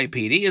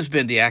NYPD has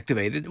been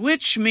deactivated,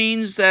 which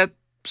means that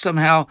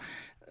somehow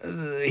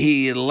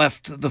he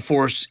left the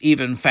force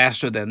even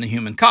faster than the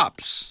human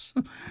cops.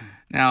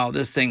 Now,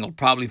 this thing will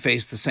probably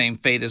face the same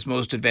fate as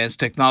most advanced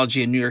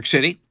technology in New York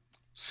City,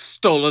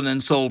 stolen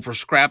and sold for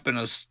scrap in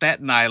a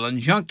Staten Island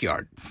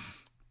junkyard.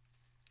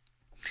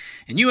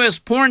 And U.S.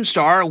 porn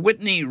star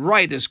Whitney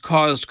Wright has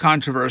caused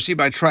controversy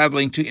by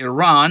traveling to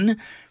Iran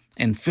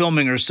and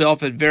filming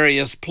herself at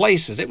various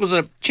places. It was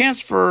a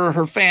chance for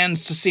her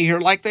fans to see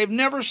her like they've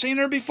never seen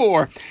her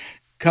before,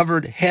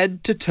 covered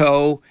head to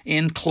toe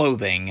in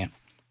clothing.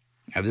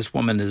 Now, this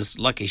woman is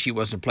lucky she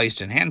wasn't placed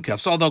in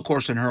handcuffs, although, of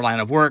course, in her line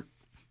of work,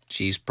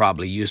 she's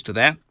probably used to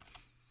that.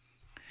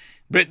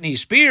 Britney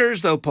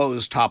Spears, though,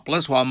 posed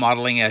topless while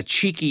modeling a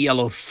cheeky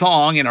yellow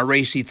thong in a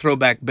racy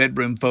throwback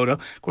bedroom photo.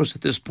 Of course,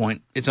 at this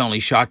point, it's only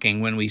shocking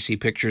when we see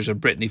pictures of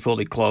Britney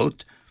fully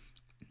clothed.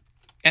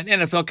 And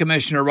NFL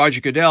Commissioner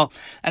Roger Goodell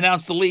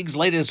announced the league's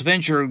latest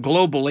venture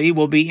globally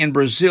will be in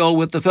Brazil,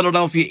 with the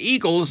Philadelphia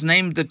Eagles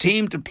named the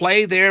team to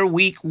play their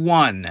Week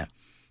 1.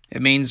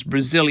 It means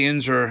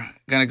Brazilians are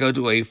going to go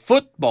to a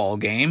football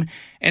game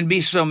and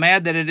be so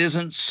mad that it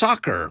isn't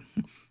soccer.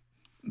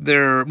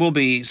 There will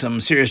be some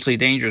seriously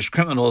dangerous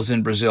criminals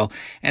in Brazil,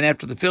 and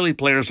after the Philly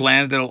players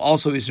land, there will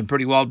also be some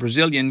pretty wild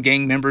Brazilian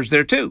gang members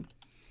there too.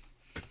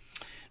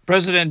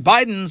 President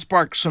Biden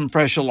sparked some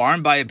fresh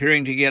alarm by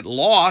appearing to get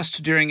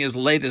lost during his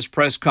latest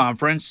press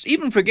conference,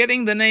 even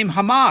forgetting the name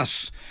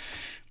Hamas.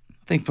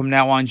 I think from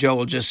now on, Joe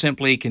will just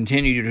simply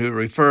continue to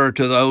refer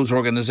to those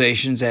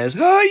organizations as,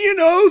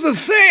 the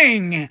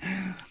thing.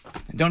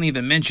 Don't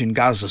even mention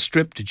Gaza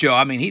Strip to Joe.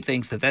 I mean, he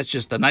thinks that that's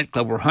just the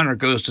nightclub where Hunter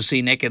goes to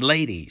see naked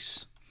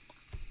ladies.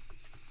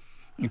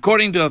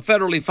 According to a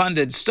federally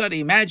funded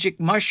study, magic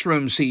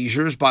mushroom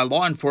seizures by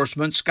law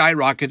enforcement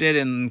skyrocketed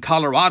in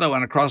Colorado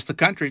and across the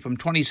country from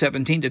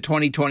 2017 to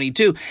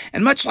 2022.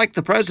 And much like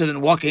the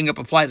president walking up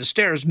a flight of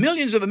stairs,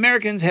 millions of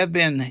Americans have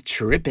been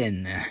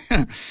tripping.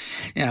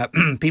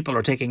 People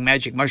are taking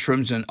magic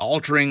mushrooms and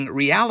altering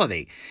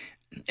reality.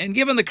 And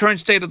given the current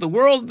state of the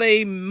world,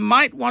 they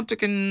might want to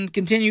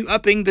continue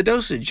upping the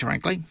dosage,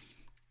 frankly.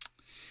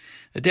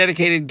 A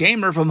dedicated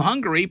gamer from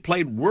Hungary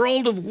played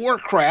World of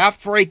Warcraft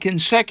for a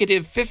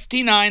consecutive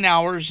 59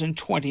 hours and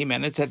 20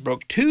 minutes. That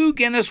broke 2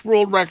 Guinness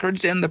World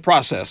Records in the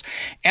process.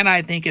 And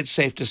I think it's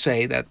safe to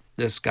say that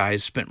this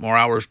guy's spent more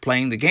hours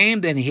playing the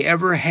game than he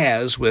ever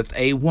has with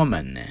a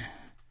woman.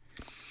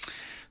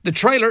 The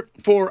trailer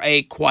for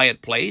A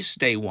Quiet Place,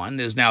 Day 1,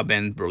 has now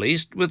been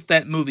released, with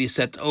that movie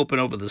set to open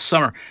over the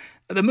summer.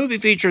 The movie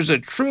features a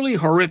truly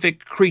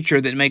horrific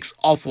creature that makes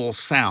awful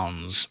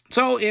sounds,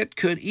 so it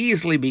could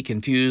easily be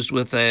confused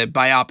with a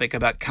biopic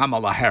about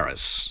Kamala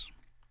Harris.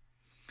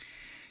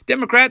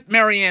 Democrat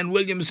Marianne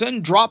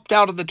Williamson dropped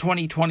out of the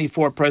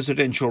 2024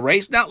 presidential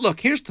race. Now, look,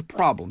 here's the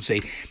problem,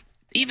 see.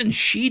 Even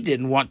she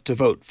didn't want to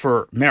vote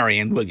for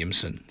Marianne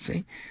Williamson,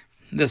 see.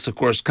 This, of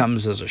course,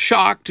 comes as a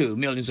shock to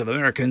millions of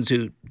Americans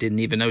who didn't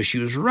even know she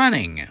was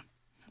running.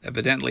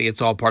 Evidently,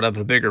 it's all part of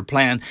a bigger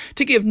plan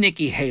to give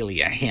Nikki Haley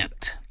a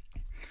hint.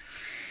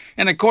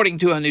 And according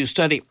to a new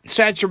study,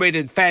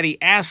 saturated fatty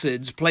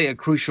acids play a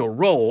crucial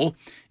role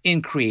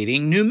in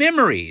creating new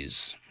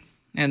memories.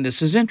 And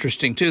this is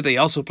interesting, too. They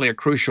also play a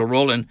crucial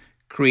role in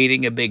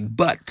creating a big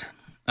butt.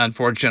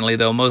 Unfortunately,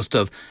 though, most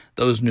of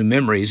those new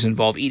memories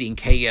involve eating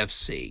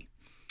KFC.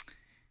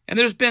 And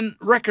there's been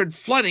record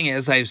flooding,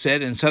 as I've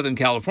said, in Southern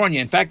California.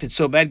 In fact, it's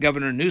so bad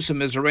Governor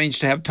Newsom has arranged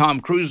to have Tom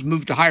Cruise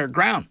move to higher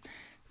ground.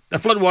 The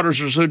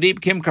floodwaters are so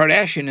deep, Kim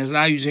Kardashian is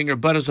now using her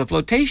butt as a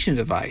flotation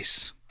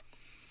device.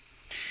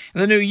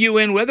 The new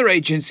UN Weather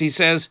Agency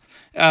says,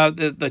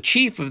 the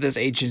chief of this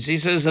agency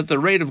says that the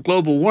rate of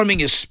global warming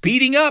is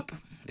speeding up.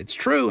 It's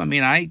true. I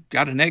mean, I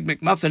got an Egg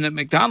McMuffin at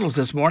McDonald's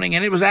this morning,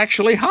 and it was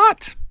actually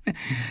hot.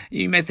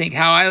 You may think,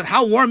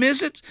 how warm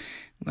is it?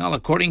 Well,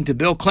 according to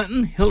Bill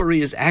Clinton, Hillary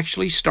is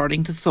actually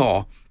starting to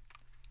thaw.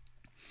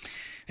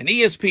 And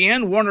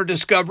ESPN, Warner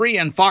Discovery,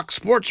 and Fox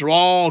Sports are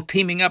all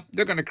teaming up.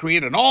 They're going to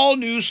create an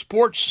all-new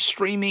sports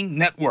streaming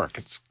network.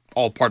 It's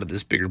all part of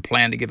this bigger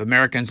plan to give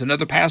Americans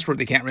another password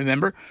they can't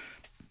remember.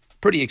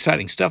 Pretty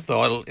exciting stuff,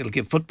 though. It'll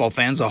give football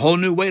fans a whole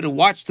new way to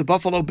watch the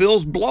Buffalo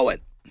Bills blow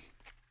it.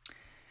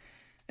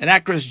 And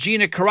actress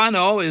Gina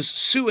Carano is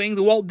suing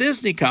the Walt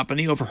Disney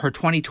Company over her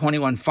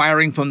 2021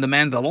 firing from The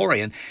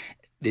Mandalorian.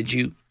 Did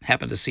you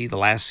happen to see the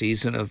last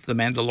season of The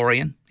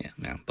Mandalorian?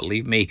 Yeah,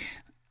 believe me,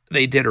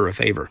 they did her a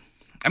favor.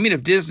 I mean,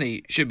 if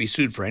Disney should be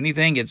sued for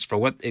anything, it's for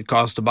what it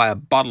costs to buy a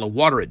bottle of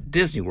water at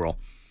Disney World.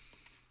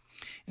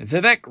 And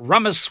Vivek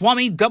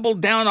Ramaswamy doubled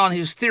down on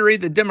his theory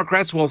the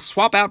Democrats will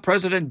swap out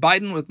President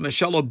Biden with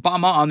Michelle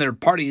Obama on their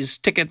party's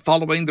ticket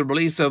following the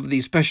release of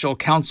the special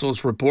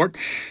counsel's report,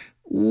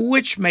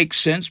 which makes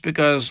sense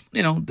because,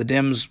 the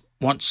Dems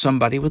want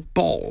somebody with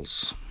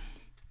balls.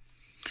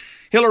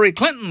 Hillary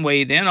Clinton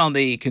weighed in on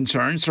the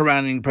concerns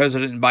surrounding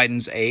President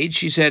Biden's age.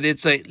 She said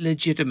it's a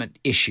legitimate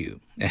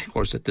issue. Of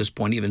course, at this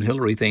point, even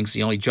Hillary thinks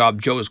the only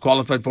job Joe is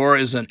qualified for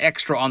is an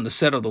extra on the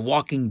set of The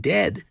Walking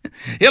Dead.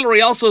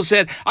 Hillary also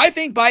said, I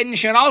think Biden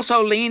should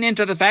also lean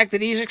into the fact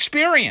that he's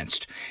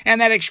experienced, and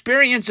that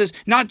experience is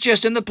not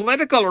just in the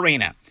political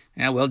arena.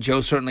 Well,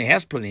 Joe certainly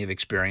has plenty of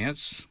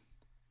experience.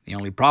 The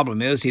only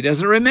problem is he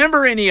doesn't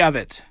remember any of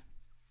it.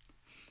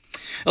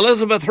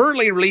 Elizabeth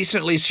Hurley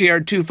recently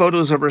shared 2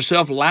 photos of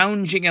herself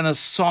lounging in a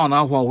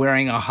sauna while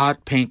wearing a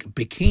hot pink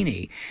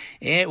bikini.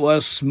 It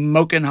was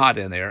smoking hot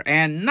in there,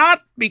 and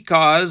not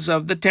because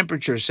of the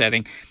temperature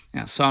setting.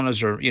 Now,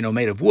 saunas are,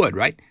 made of wood,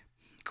 right?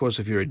 Of course,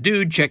 if you're a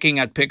dude checking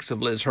out pics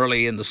of Liz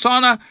Hurley in the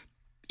sauna,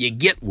 you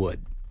get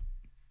wood.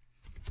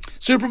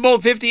 Super Bowl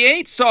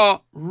 58 saw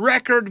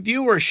record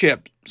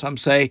viewership. Some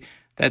say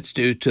that's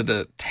due to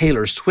the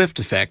Taylor Swift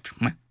effect.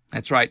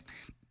 That's right.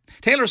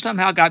 Taylor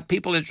somehow got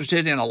people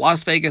interested in a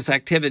Las Vegas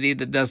activity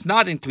that does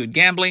not include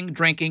gambling,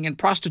 drinking, and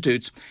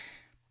prostitutes.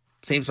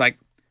 Seems like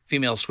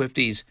female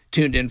Swifties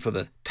tuned in for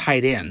the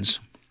tight ends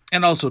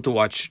and also to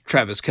watch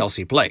Travis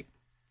Kelce play.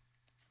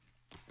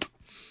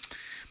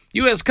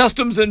 U.S.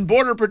 Customs and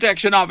Border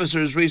Protection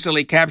officers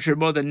recently captured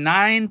more than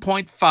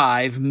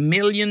 $9.5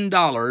 million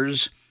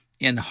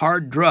in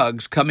hard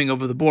drugs coming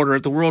over the border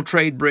at the World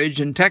Trade Bridge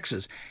in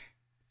Texas.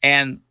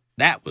 And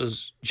that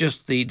was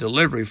just the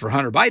delivery for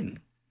Hunter Biden.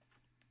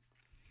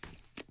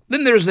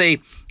 Then there's a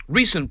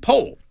recent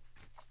poll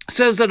that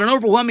says that an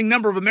overwhelming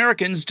number of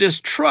Americans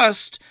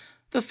distrust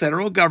the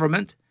federal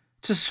government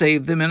to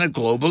save them in a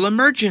global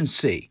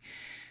emergency.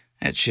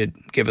 That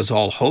should give us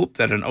all hope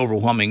that an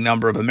overwhelming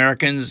number of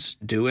Americans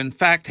do in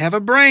fact have a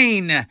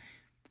brain.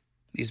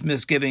 These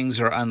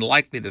misgivings are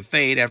unlikely to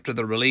fade after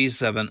the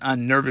release of an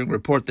unnerving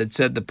report that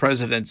said the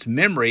president's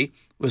memory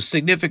was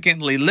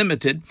significantly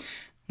limited.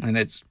 And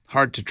it's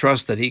hard to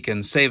trust that he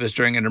can save us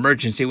during an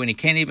emergency when he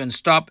can't even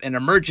stop an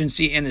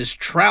emergency in his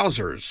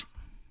trousers.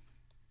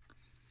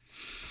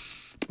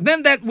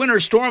 Then that winter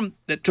storm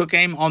that took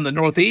aim on the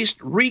Northeast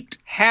wreaked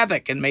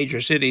havoc in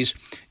major cities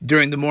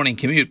during the morning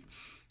commute.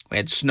 We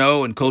had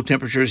snow and cold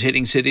temperatures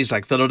hitting cities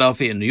like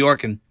Philadelphia and New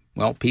York, and,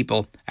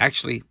 people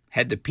actually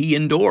had to pee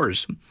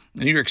indoors.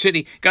 New York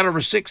City got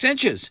over 6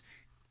 inches.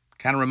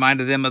 Kind of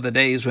reminded them of the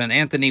days when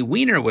Anthony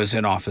Weiner was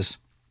in office.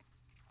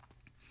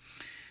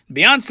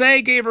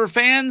 Beyonce gave her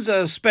fans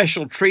a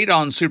special treat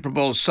on Super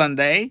Bowl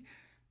Sunday,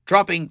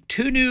 dropping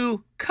 2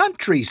 new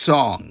country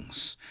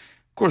songs.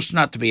 Of course,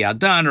 not to be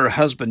outdone, her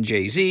husband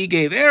Jay-Z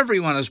gave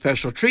everyone a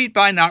special treat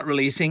by not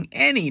releasing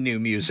any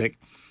new music.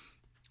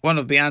 One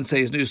of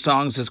Beyonce's new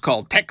songs is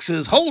called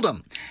Texas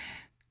Hold'em,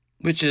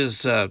 which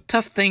is a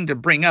tough thing to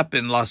bring up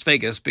in Las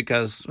Vegas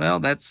because,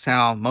 that's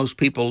how most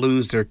people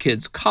lose their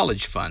kids'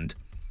 college fund.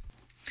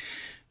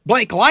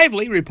 Blake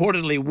Lively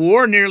reportedly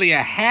wore nearly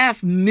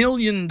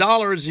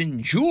 $500,000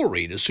 in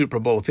jewelry to Super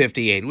Bowl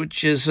 58,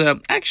 which is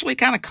actually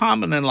kind of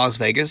common in Las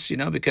Vegas,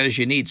 because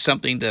you need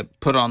something to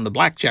put on the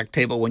blackjack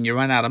table when you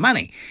run out of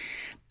money.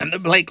 And the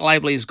Blake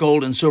Lively's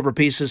gold and silver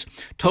pieces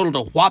totaled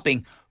a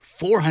whopping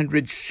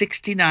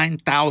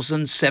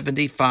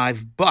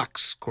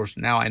 $469,075. Of course,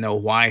 now I know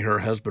why her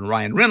husband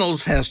Ryan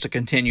Reynolds has to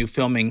continue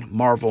filming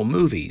Marvel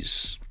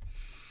movies.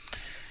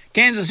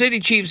 Kansas City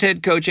Chiefs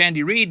head coach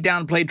Andy Reid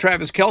downplayed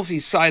Travis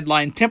Kelce's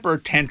sideline temper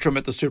tantrum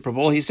at the Super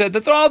Bowl. He said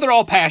that they're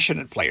all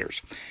passionate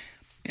players.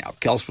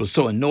 Kelce was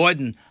so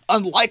annoyed and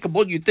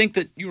unlikable, you'd think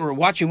that you were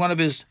watching one of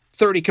his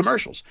 30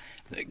 commercials.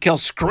 Kelce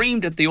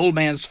screamed at the old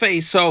man's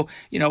face, so,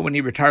 when he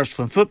retires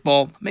from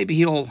football, maybe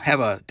he'll have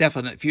a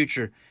definite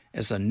future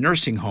as a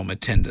nursing home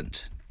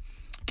attendant.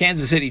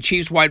 Kansas City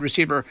Chiefs wide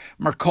receiver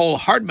Mecole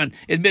Hardman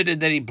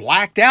admitted that he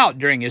blacked out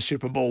during his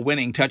Super Bowl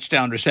winning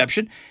touchdown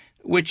reception,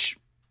 which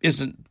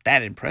isn't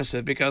that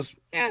impressive because,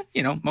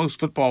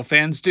 most football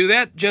fans do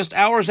that just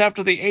hours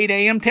after the 8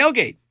 a.m.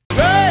 tailgate.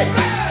 Hey,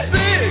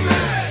 big,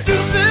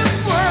 stupid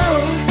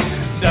world.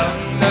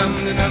 Dum, dum,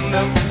 dum,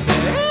 dum.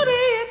 Baby,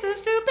 it's a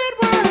stupid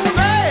world.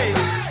 Hey,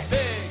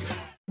 big.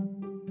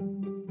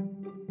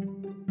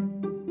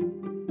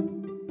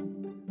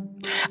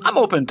 I'm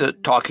open to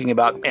talking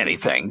about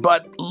anything,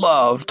 but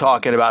love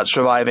talking about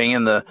surviving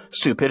in the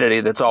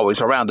stupidity that's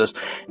always around us.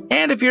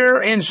 And if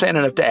you're insane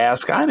enough to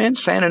ask, I'm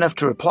insane enough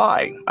to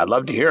reply. I'd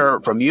love to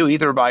hear from you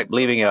either by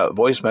leaving a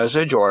voice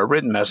message or a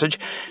written message.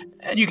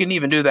 And you can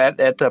even do that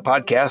at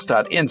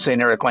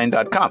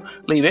podcast.insaneericlane.com.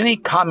 Leave any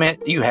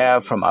comment you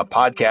have from a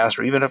podcast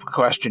or even a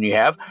question you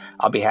have.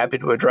 I'll be happy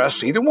to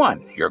address either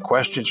one. Your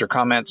questions or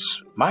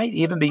comments might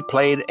even be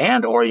played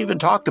and or even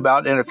talked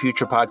about in a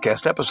future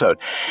podcast episode.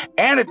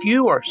 And if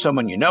you or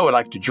someone you know would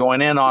like to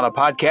join in on a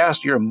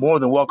podcast, you're more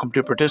than welcome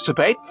to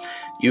participate.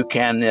 You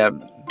can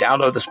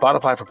download the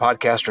Spotify for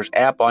Podcasters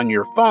app on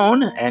your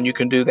phone, and you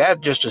can do that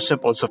just as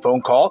simple as a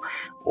phone call,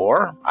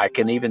 or I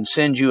can even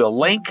send you a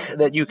link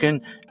that you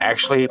can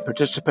actually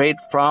participate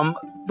from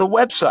the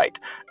website.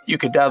 You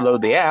can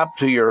download the app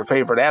to your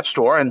favorite app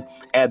store and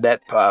add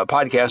that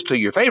podcast to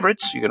your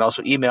favorites. You can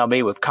also email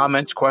me with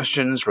comments,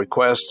 questions,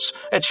 requests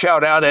at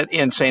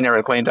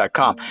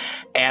shoutout@insaneericlane.com.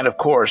 And of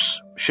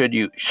course, should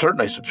you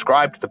certainly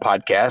subscribe to the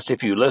podcast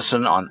if you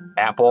listen on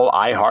Apple,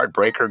 iHeart,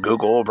 Breaker,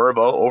 Google,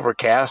 Verbo,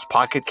 Overcast,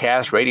 Pocket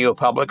Cast, Radio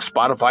Public,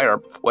 Spotify, or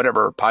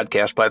whatever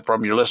podcast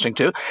platform you're listening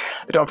to.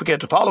 Don't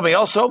forget to follow me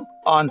also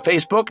on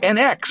Facebook and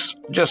X.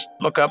 Just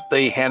look up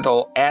the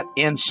handle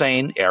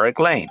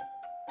 @InsaneEricLane.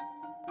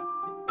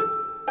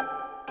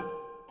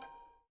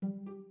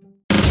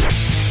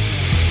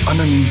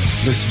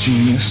 Underneath this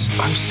genius,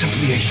 I'm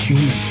simply a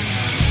human.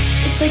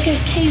 It's like a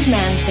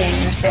caveman thing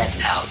or something.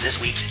 And now this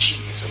week's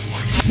Genius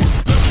Award.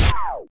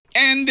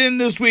 And in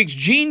this week's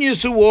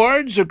Genius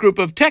Awards, a group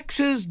of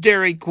Texas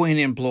Dairy Queen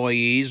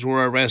employees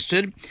were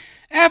arrested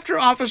after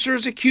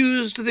officers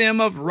accused them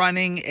of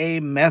running a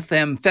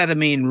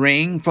methamphetamine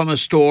ring from a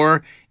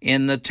store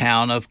in the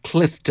town of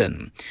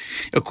Clifton.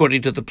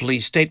 According to the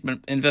police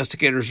statement,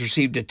 investigators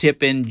received a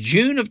tip in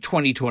June of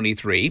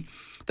 2023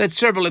 that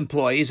several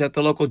employees at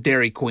the local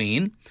Dairy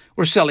Queen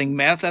were selling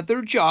meth at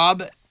their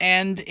job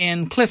and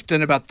in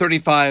Clifton, about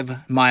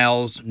 35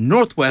 miles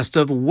northwest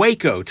of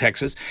Waco,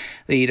 Texas.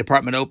 The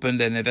department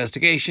opened an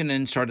investigation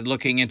and started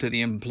looking into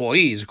the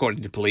employees,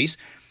 according to police.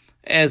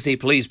 As the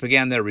police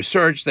began their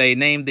research, they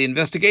named the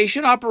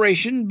investigation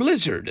Operation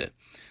Blizzard.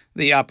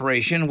 The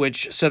operation,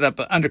 which set up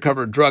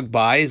undercover drug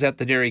buys at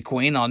the Dairy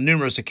Queen on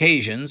numerous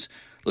occasions,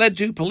 led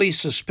to police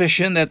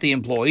suspicion that the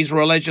employees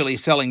were allegedly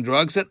selling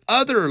drugs at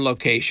other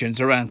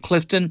locations around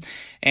Clifton,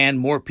 and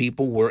more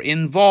people were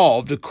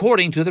involved,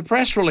 according to the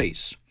press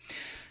release.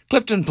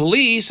 Clifton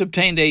police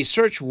obtained a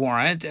search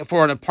warrant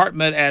for an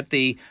apartment at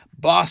the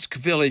Bosque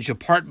Village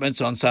Apartments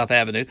on South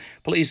Avenue.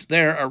 Police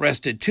there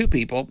arrested 2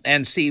 people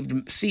and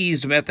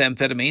seized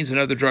methamphetamines and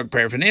other drug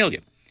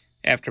paraphernalia.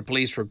 After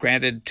police were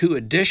granted 2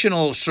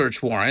 additional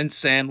search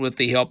warrants, and with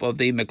the help of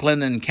the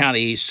McLennan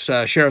County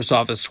Sheriff's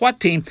Office SWAT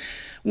team,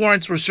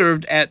 warrants were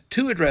served at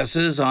 2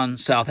 addresses on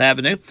South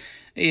Avenue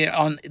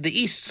on the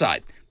east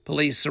side.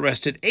 Police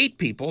arrested 8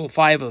 people.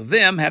 5 of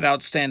them had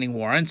outstanding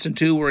warrants, and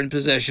 2 were in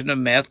possession of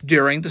meth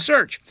during the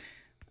search.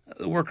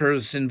 The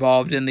workers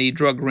involved in the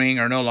drug ring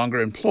are no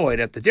longer employed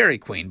at the Dairy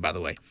Queen, by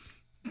the way.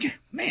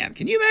 Man,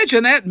 can you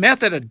imagine that?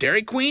 Meth at a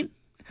Dairy Queen?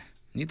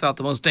 You thought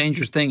the most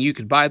dangerous thing you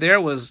could buy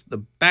there was the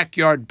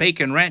Backyard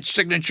Bacon Ranch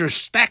Signature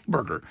Stack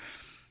Burger.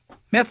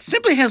 Meth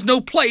simply has no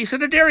place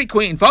at a Dairy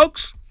Queen,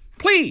 folks.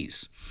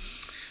 Please,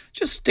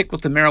 just stick with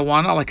the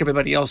marijuana like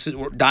everybody else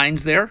who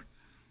dines there.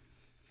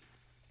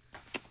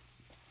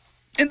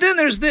 And then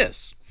there's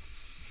this.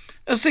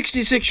 A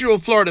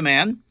 66-year-old Florida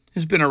man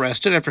has been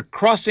arrested after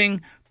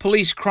crossing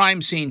police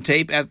crime scene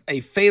tape at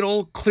a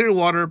fatal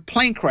Clearwater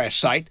plane crash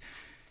site.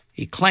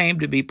 He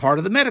claimed to be part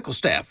of the medical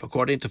staff,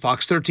 according to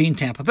Fox 13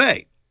 Tampa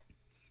Bay.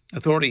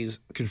 Authorities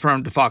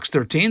confirmed to Fox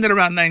 13 that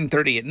around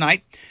 9:30 at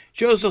night,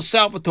 Joseph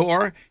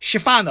Salvatore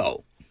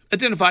Schifano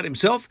identified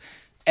himself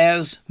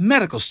as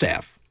medical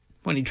staff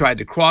when he tried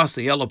to cross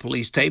the yellow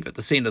police tape at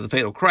the scene of the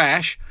fatal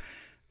crash.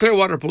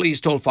 Clearwater police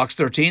told Fox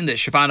 13 that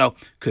Schifano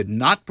could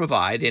not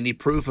provide any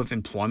proof of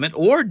employment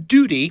or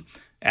duty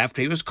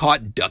after he was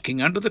caught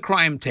ducking under the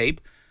crime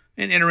tape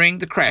and entering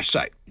the crash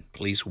site.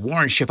 Police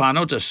warned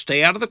Schifano to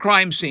stay out of the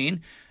crime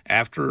scene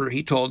after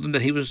he told them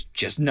that he was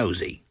just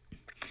nosy.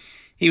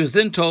 He was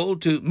then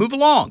told to move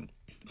along,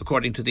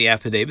 according to the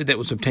affidavit that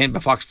was obtained by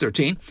Fox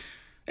 13.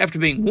 After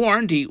being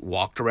warned, he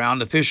walked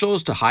around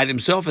officials to hide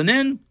himself and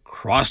then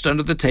crossed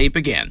under the tape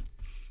again.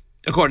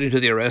 According to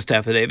the arrest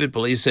affidavit,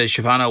 police says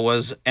Schifano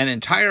was an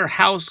entire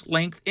house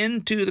length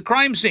into the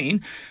crime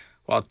scene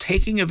while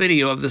taking a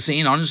video of the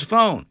scene on his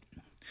phone.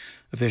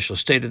 Officials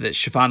stated that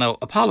Schifano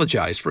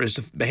apologized for his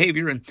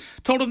behavior and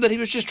told him that he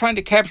was just trying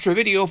to capture a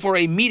video for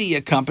a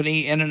media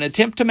company in an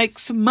attempt to make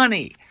some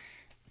money.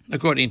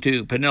 According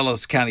to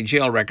Pinellas County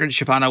Jail records,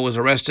 Schifano was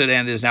arrested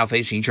and is now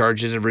facing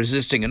charges of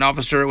resisting an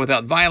officer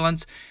without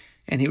violence,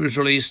 and he was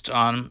released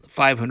on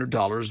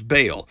 $500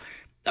 bail.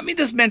 I mean,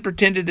 this man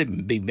pretended to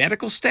be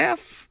medical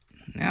staff?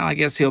 Now, I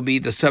guess he'll be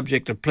the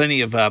subject of plenty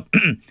of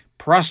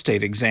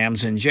prostate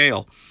exams in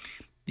jail.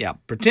 Yeah,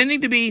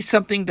 pretending to be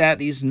something that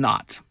he's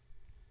not.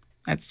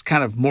 That's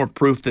kind of more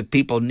proof that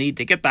people need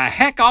to get the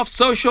heck off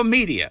social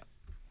media.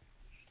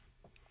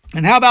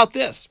 And how about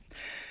this?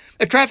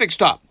 A traffic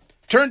stop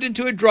turned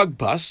into a drug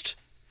bust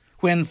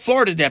when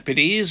Florida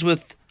deputies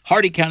with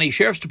Hardy County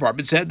Sheriff's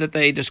Department said that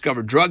they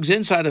discovered drugs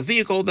inside a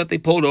vehicle that they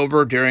pulled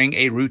over during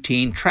a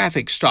routine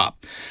traffic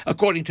stop.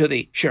 According to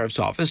the sheriff's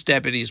office,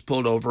 deputies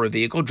pulled over a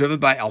vehicle driven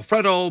by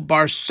Alfredo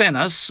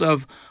Barcenas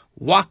of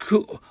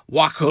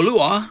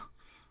Wakalua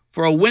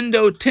for a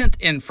window tint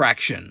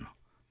infraction.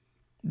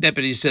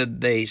 Deputies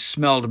said they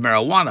smelled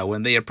marijuana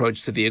when they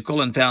approached the vehicle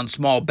and found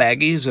small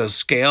baggies, a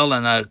scale,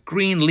 and a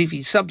green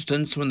leafy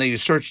substance when they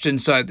searched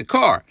inside the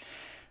car.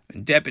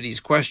 When deputies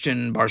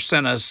questioned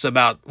Barcenas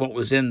about what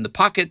was in the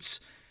pockets,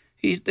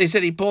 they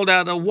said he pulled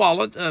out a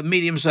wallet, a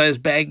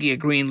medium-sized baggie, a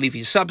green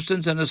leafy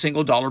substance, and a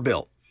 $1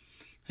 bill.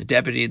 A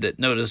deputy that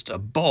noticed a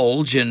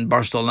bulge in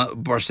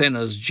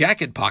Barcenas'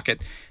 jacket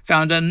pocket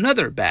found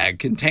another bag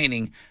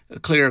containing a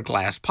clear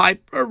glass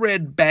pipe, a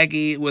red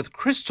baggie with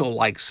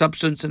crystal-like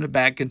substance, and a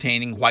bag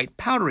containing white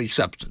powdery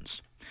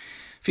substance.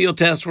 Field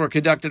tests were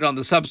conducted on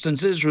the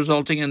substances,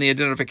 resulting in the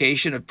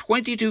identification of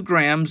 22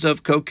 grams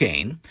of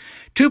cocaine,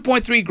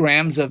 2.3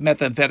 grams of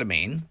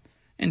methamphetamine,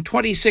 and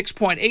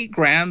 26.8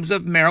 grams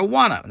of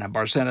marijuana. Now,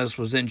 Barcenas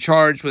was then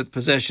charged with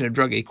possession of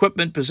drug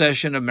equipment,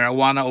 possession of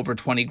marijuana over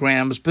 20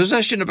 grams,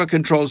 possession of a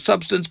controlled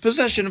substance,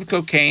 possession of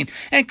cocaine,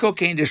 and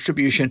cocaine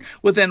distribution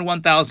within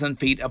 1,000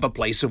 feet of a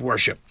place of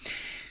worship.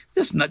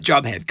 This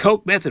nutjob had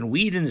coke, meth, and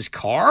weed in his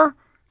car?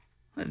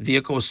 That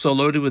vehicle was so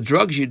loaded with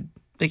drugs you'd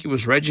think it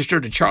was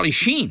registered to Charlie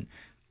Sheen.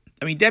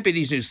 I mean,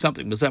 deputies knew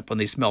something was up when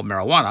they smelled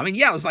marijuana. I mean,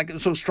 yeah, it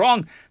was so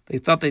strong they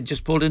thought they'd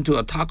just pulled into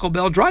a Taco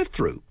Bell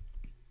drive-thru.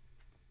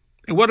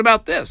 And what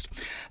about this?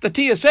 The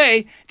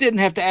TSA didn't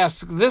have to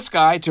ask this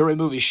guy to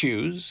remove his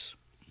shoes.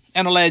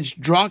 An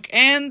alleged drunk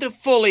and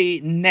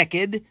fully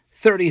naked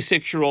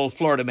 36-year-old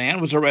Florida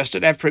man was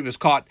arrested after he was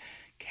caught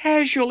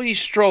casually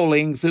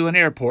strolling through an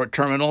airport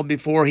terminal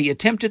before he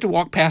attempted to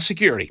walk past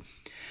security.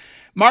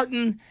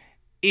 Martin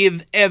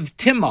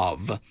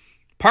Evtimov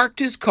parked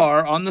his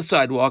car on the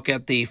sidewalk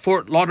at the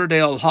Fort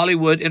Lauderdale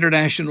Hollywood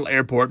International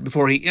Airport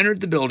before he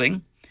entered the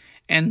building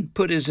and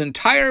put his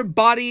entire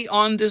body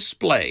on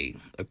display,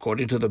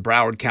 according to the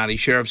Broward County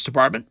Sheriff's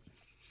Department.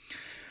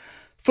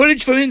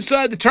 Footage from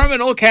inside the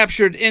terminal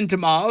captured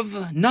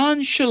Intimov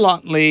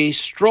nonchalantly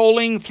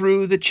strolling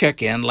through the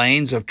check-in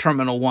lanes of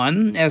Terminal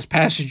 1 as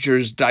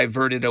passengers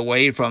diverted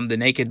away from the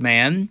naked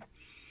man.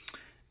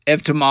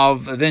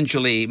 Evtimov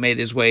eventually made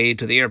his way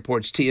to the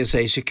airport's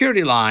TSA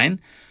security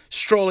line,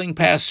 strolling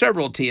past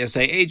several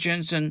TSA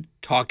agents and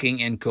talking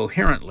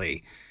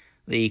incoherently.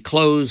 The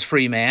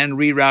clothes-free man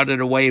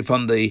rerouted away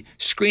from the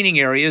screening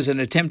areas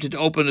and attempted to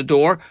open a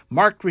door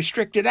marked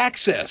restricted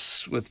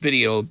access, with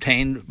video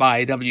obtained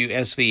by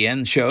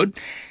WSVN showed.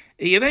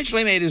 He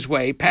eventually made his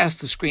way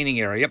past the screening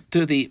area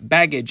to the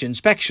baggage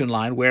inspection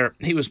line, where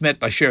he was met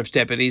by sheriff's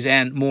deputies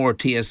and more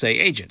TSA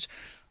agents.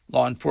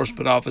 Law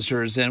enforcement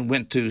officers then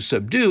went to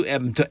subdue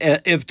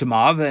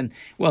Evtimov, and,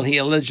 he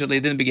allegedly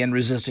then began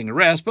resisting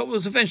arrest, but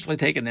was eventually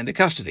taken into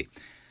custody.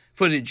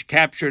 Footage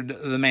captured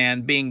the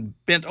man being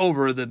bent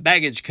over the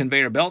baggage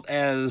conveyor belt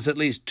as at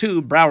least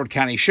 2 Broward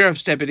County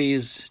Sheriff's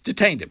deputies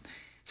detained him.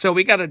 So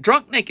we got a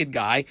drunk, naked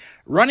guy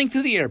running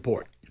through the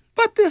airport.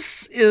 But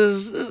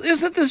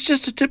isn't this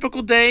just a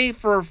typical day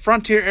for a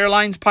Frontier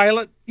Airlines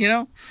pilot,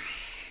 The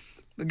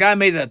guy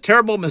made a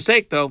terrible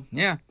mistake, though.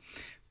 Yeah.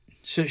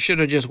 Should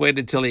have just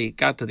waited till he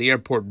got to the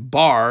airport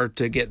bar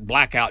to get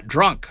blackout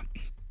drunk.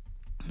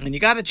 And you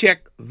got to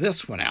check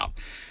this one out.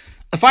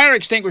 A fire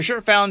extinguisher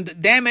found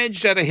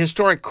damaged at a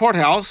historic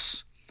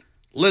courthouse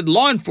led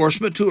law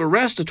enforcement to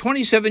arrest a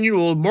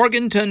 27-year-old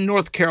Morganton,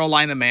 North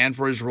Carolina man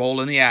for his role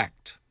in the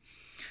act.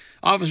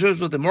 Officers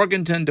with the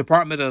Morganton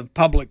Department of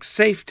Public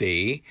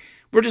Safety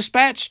were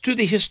dispatched to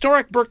the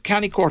historic Burke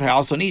County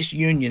Courthouse on East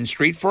Union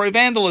Street for a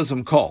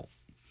vandalism call.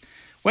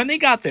 When they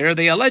got there,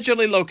 they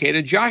allegedly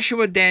located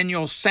Joshua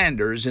Daniel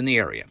Sanders in the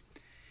area.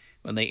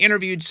 When they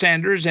interviewed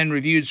Sanders and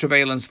reviewed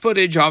surveillance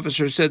footage,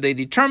 officers said they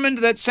determined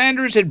that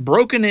Sanders had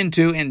broken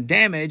into and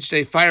damaged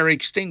the fire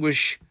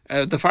extinguisher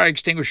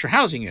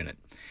housing unit.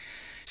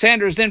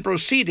 Sanders then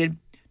proceeded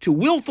to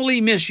willfully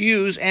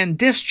misuse and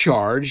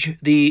discharge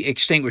the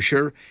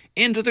extinguisher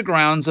into the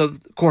grounds of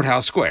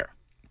Courthouse Square.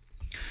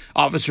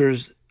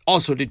 Officers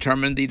also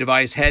determined the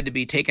device had to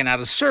be taken out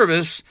of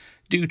service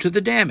due to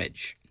the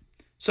damage.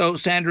 So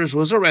Sanders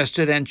was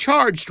arrested and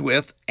charged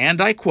with,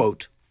 and I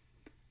quote,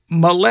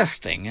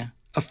 molesting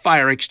a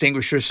fire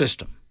extinguisher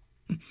system.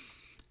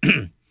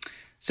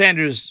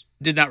 Sanders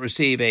did not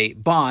receive a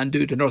bond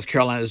due to North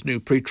Carolina's new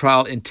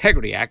Pretrial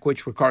Integrity Act,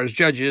 which requires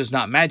judges,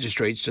 not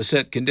magistrates, to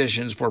set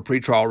conditions for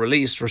pretrial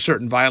release for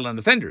certain violent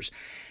offenders.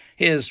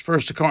 His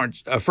first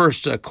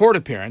court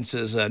appearance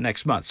is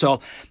next month. So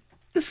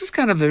this is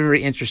kind of a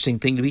very interesting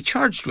thing to be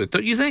charged with,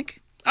 don't you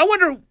think? I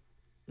wonder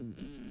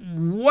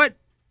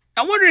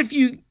if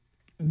you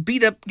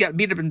got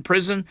beat up in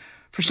prison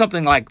for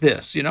something like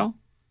this,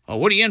 Oh,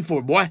 what are you in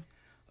for, boy?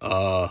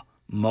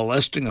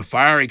 Molesting a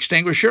fire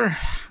extinguisher?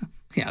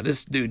 Yeah,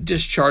 this dude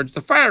discharged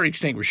the fire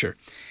extinguisher.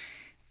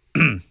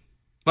 Well,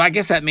 I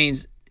guess that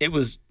means it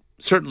was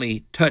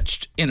certainly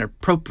touched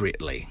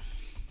inappropriately.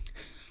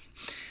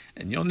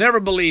 And you'll never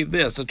believe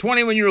this. A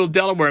 21-year-old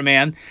Delaware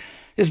man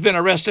has been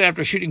arrested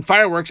after shooting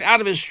fireworks out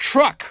of his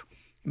truck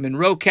in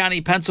Monroe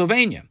County,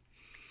 Pennsylvania.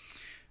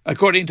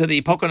 According to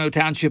the Pocono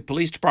Township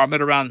Police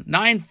Department, around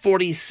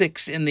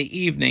 9:46 in the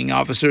evening,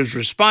 officers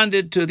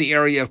responded to the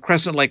area of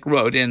Crescent Lake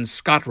Road in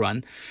Scott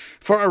Run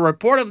for a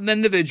report of an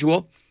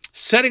individual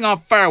setting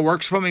off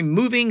fireworks from a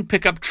moving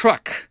pickup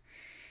truck.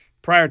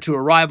 Prior to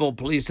arrival,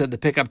 police said the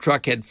pickup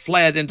truck had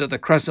fled into the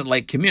Crescent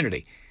Lake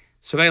community.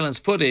 Surveillance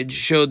footage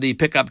showed the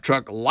pickup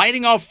truck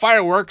lighting off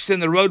fireworks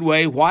in the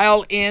roadway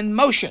while in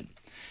motion.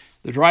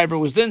 The driver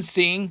was then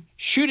seen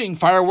shooting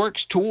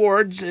fireworks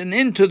towards and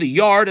into the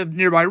yard of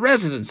nearby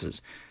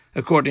residences.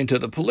 According to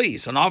the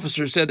police, an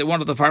officer said that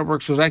one of the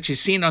fireworks was actually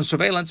seen on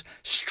surveillance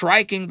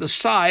striking the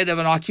side of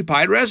an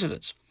occupied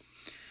residence.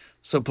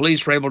 So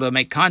police were able to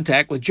make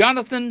contact with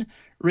Jonathan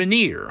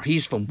Rainier.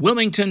 He's from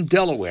Wilmington,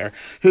 Delaware,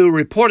 who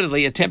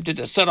reportedly attempted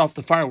to set off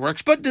the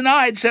fireworks but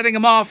denied setting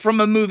them off from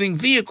a moving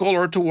vehicle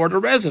or toward a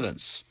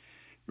residence.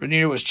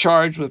 Rainier was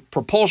charged with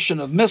propulsion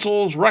of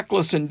missiles,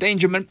 reckless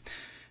endangerment,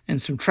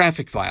 and some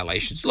traffic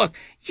violations. Look,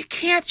 you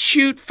can't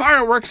shoot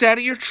fireworks out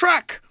of your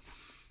truck.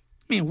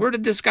 I mean, where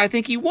did this guy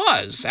think he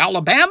was?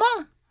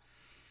 Alabama?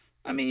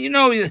 I mean,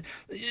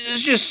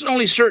 it's just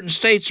only certain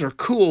states are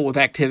cool with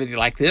activity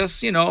like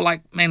this,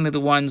 like mainly the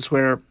ones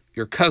where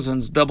your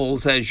cousin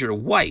doubles as your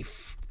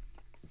wife.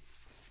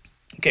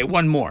 Okay,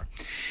 one more.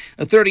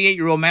 A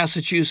 38-year-old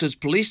Massachusetts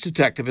police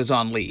detective is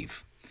on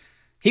leave.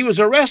 He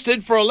was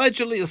arrested for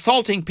allegedly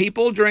assaulting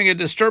people during a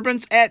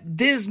disturbance at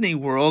Disney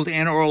World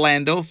in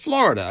Orlando,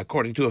 Florida,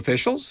 according to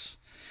officials.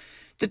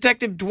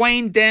 Detective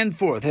Dwayne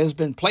Danforth has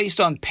been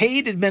placed on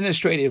paid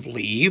administrative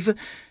leave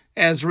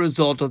as a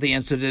result of the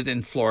incident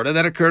in Florida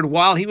that occurred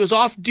while he was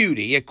off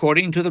duty,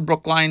 according to the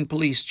Brookline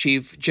Police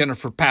Chief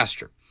Jennifer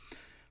Pastor.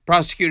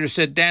 Prosecutors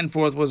said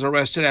Danforth was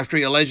arrested after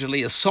he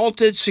allegedly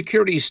assaulted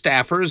security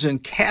staffers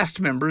and cast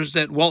members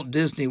at Walt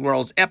Disney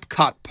World's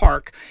Epcot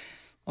Park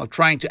while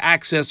trying to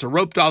access a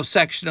roped-off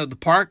section of the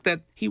park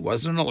that he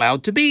wasn't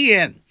allowed to be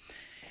in.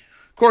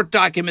 Court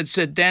documents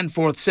said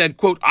Danforth said,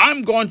 quote,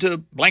 "I'm going to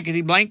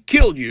blankety-blank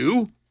kill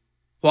you,"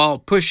 while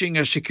pushing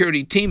a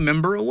security team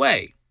member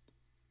away.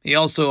 He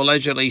also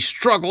allegedly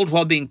struggled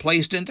while being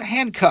placed into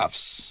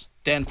handcuffs.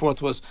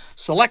 Danforth was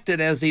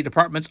selected as the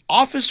department's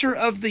Officer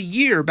of the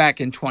Year back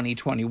in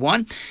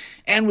 2021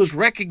 and was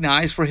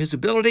recognized for his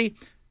ability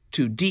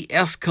to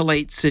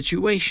de-escalate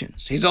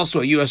situations. He's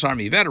also a U.S.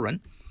 Army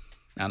veteran.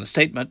 Now, in a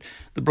statement,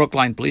 the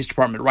Brookline Police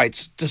Department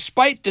writes,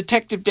 "Despite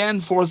Detective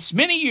Danforth's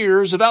many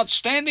years of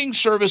outstanding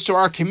service to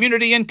our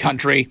community and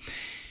country,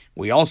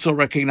 we also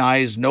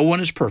recognize no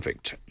one is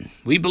perfect.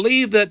 We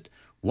believe that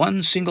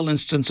one single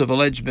instance of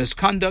alleged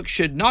misconduct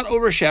should not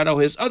overshadow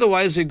his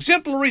otherwise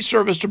exemplary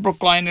service to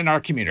Brookline and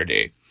our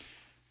community."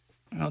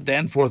 Well,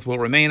 Danforth will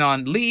remain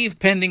on leave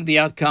pending the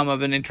outcome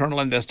of an internal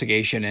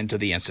investigation into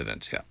the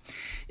incident. Yeah.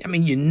 I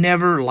mean, you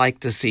never like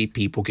to see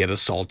people get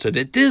assaulted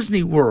at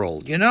Disney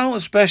World,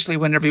 especially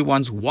when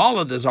everyone's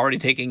wallet is already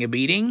taking a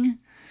beating.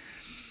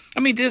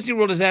 I mean, Disney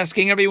World is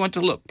asking everyone to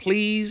look,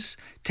 please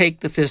take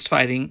the fist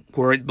fighting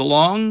where it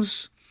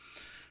belongs,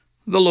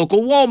 the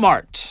local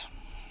Walmart.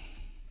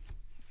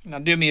 Now,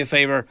 do me a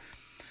favor.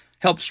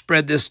 Help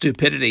spread this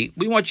stupidity.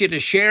 We want you to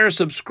share,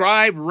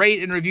 subscribe,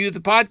 rate, and review the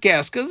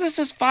podcast because this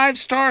is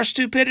 5-star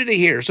stupidity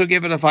here, so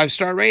give it a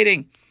 5-star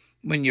rating.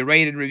 When you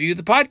rate and review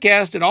the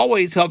podcast, it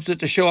always helps it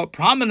to show up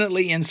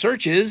prominently in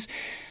searches,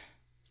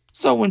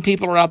 so when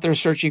people are out there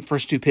searching for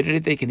stupidity,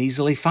 they can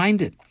easily find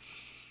it.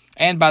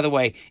 And by the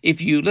way,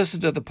 if you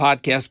listen to the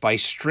podcast by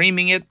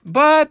streaming it,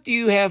 but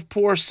you have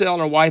poor cell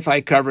or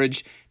Wi-Fi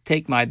coverage,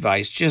 take my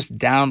advice. Just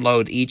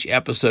download each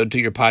episode to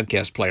your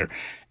podcast player.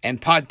 And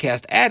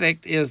Podcast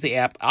Addict is the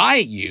app I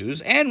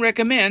use and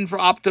recommend for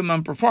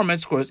optimum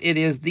performance because it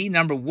is the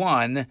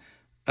 #1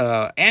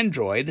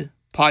 Android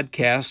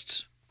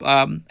podcast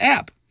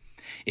app.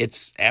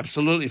 It's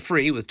absolutely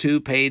free with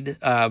 2 paid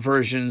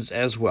versions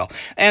as well.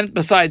 And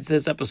besides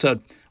this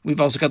episode,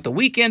 we've also got the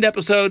weekend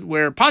episode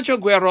where Pancho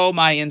Guerrero,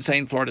 my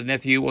insane Florida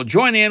nephew, will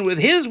join in with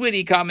his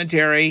witty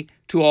commentary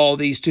to all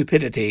the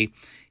stupidity.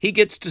 He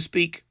gets to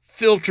speak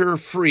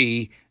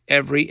filter-free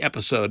every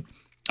episode.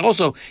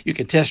 Also, you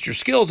can test your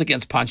skills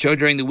against Pancho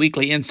during the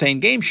weekly Insane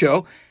Game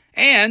Show,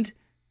 and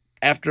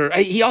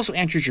he also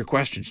answers your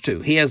questions, too.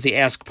 He has the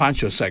Ask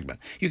Pancho segment.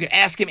 You can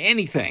ask him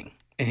anything,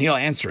 and he'll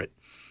answer it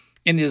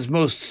in his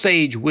most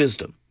sage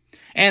wisdom.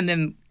 And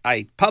then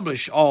I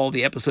publish all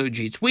the episodes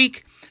each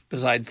week,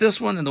 besides this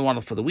one and the one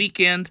for the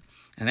weekend.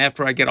 And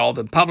after I get all of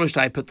them published,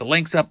 I put the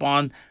links up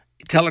on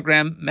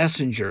Telegram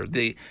Messenger.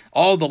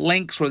 All the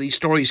links where these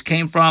stories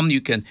came from,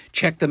 you can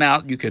check them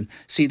out. You can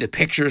see the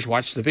pictures,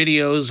 watch the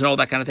videos, and all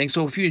that kind of thing.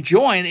 So if you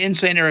join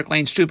Insane Eric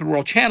Lane's Stupid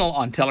World channel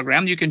on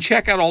Telegram, you can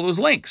check out all those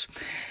links.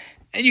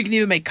 And you can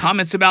even make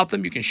comments about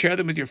them. You can share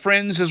them with your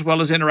friends as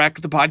well as interact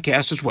with the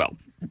podcast as well.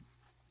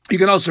 You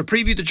can also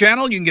preview the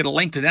channel. You can get a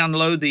link to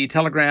download the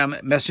Telegram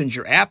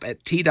Messenger app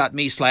at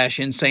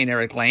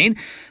t.me/InsaneEricLane.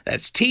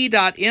 That's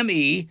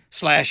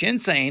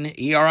t.me/insane,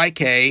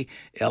 ERIKLANE.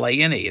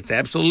 It's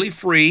absolutely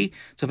free.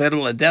 It's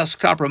available in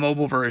desktop or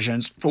mobile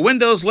versions for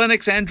Windows,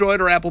 Linux,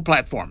 Android, or Apple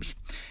platforms.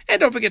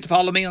 And don't forget to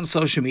follow me on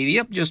social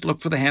media. Just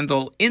look for the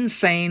handle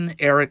Insane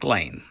Eric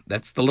Lane.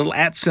 That's the little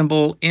 @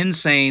 symbol,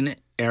 Insane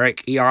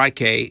Eric,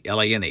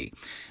 ERIKLANE.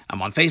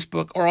 I'm on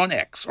Facebook or on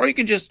X, or you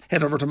can just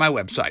head over to my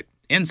website,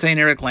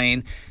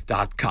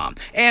 InsaneEricLane.com.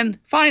 And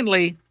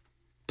finally,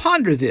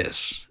 ponder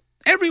this.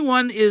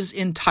 Everyone is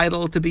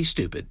entitled to be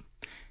stupid,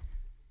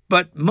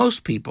 but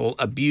most people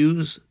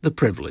abuse the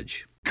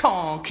privilege.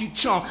 Kong, ki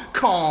chong,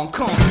 kong,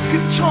 kong, ki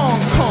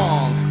chong,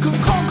 kong,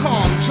 kong, kong,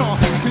 kong, chong.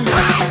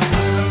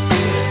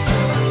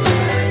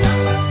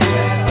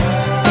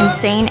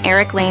 Insane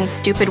Eric Lane's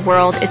Stupid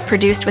World is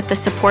produced with the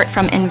support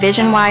from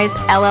EnvisionWise,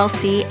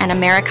 LLC, and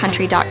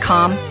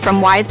AmeriCountry.com, from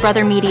Wise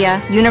Brother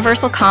Media,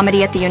 Universal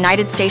Comedy at the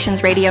United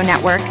Stations Radio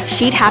Network,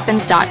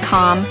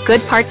 SheetHappens.com,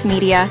 Good Parts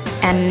Media,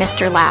 and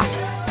Mr. Laughs.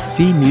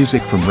 Theme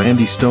music from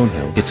Randy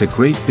Stonehill. It's a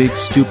Great Big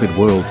Stupid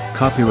World.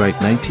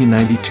 Copyright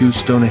 1992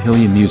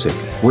 Stonehillian Music.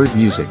 Word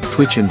Music,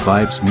 Twitch and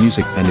Vibes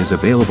Music, and is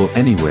available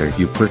anywhere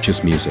you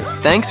purchase music.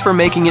 Thanks for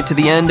making it to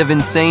the end of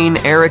Insane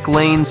Eric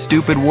Lane's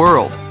Stupid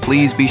World.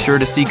 Please be sure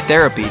to seek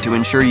therapy to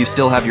ensure you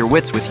still have your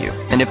wits with you.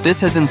 And if this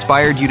has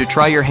inspired you to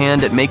try your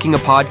hand at making a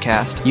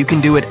podcast, you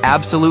can do it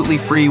absolutely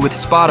free with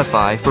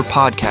Spotify for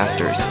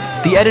podcasters.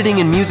 The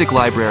editing and music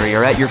library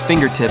are at your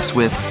fingertips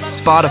with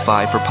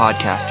Spotify for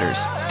podcasters.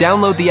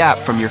 Download the app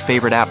from your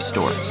favorite app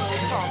store.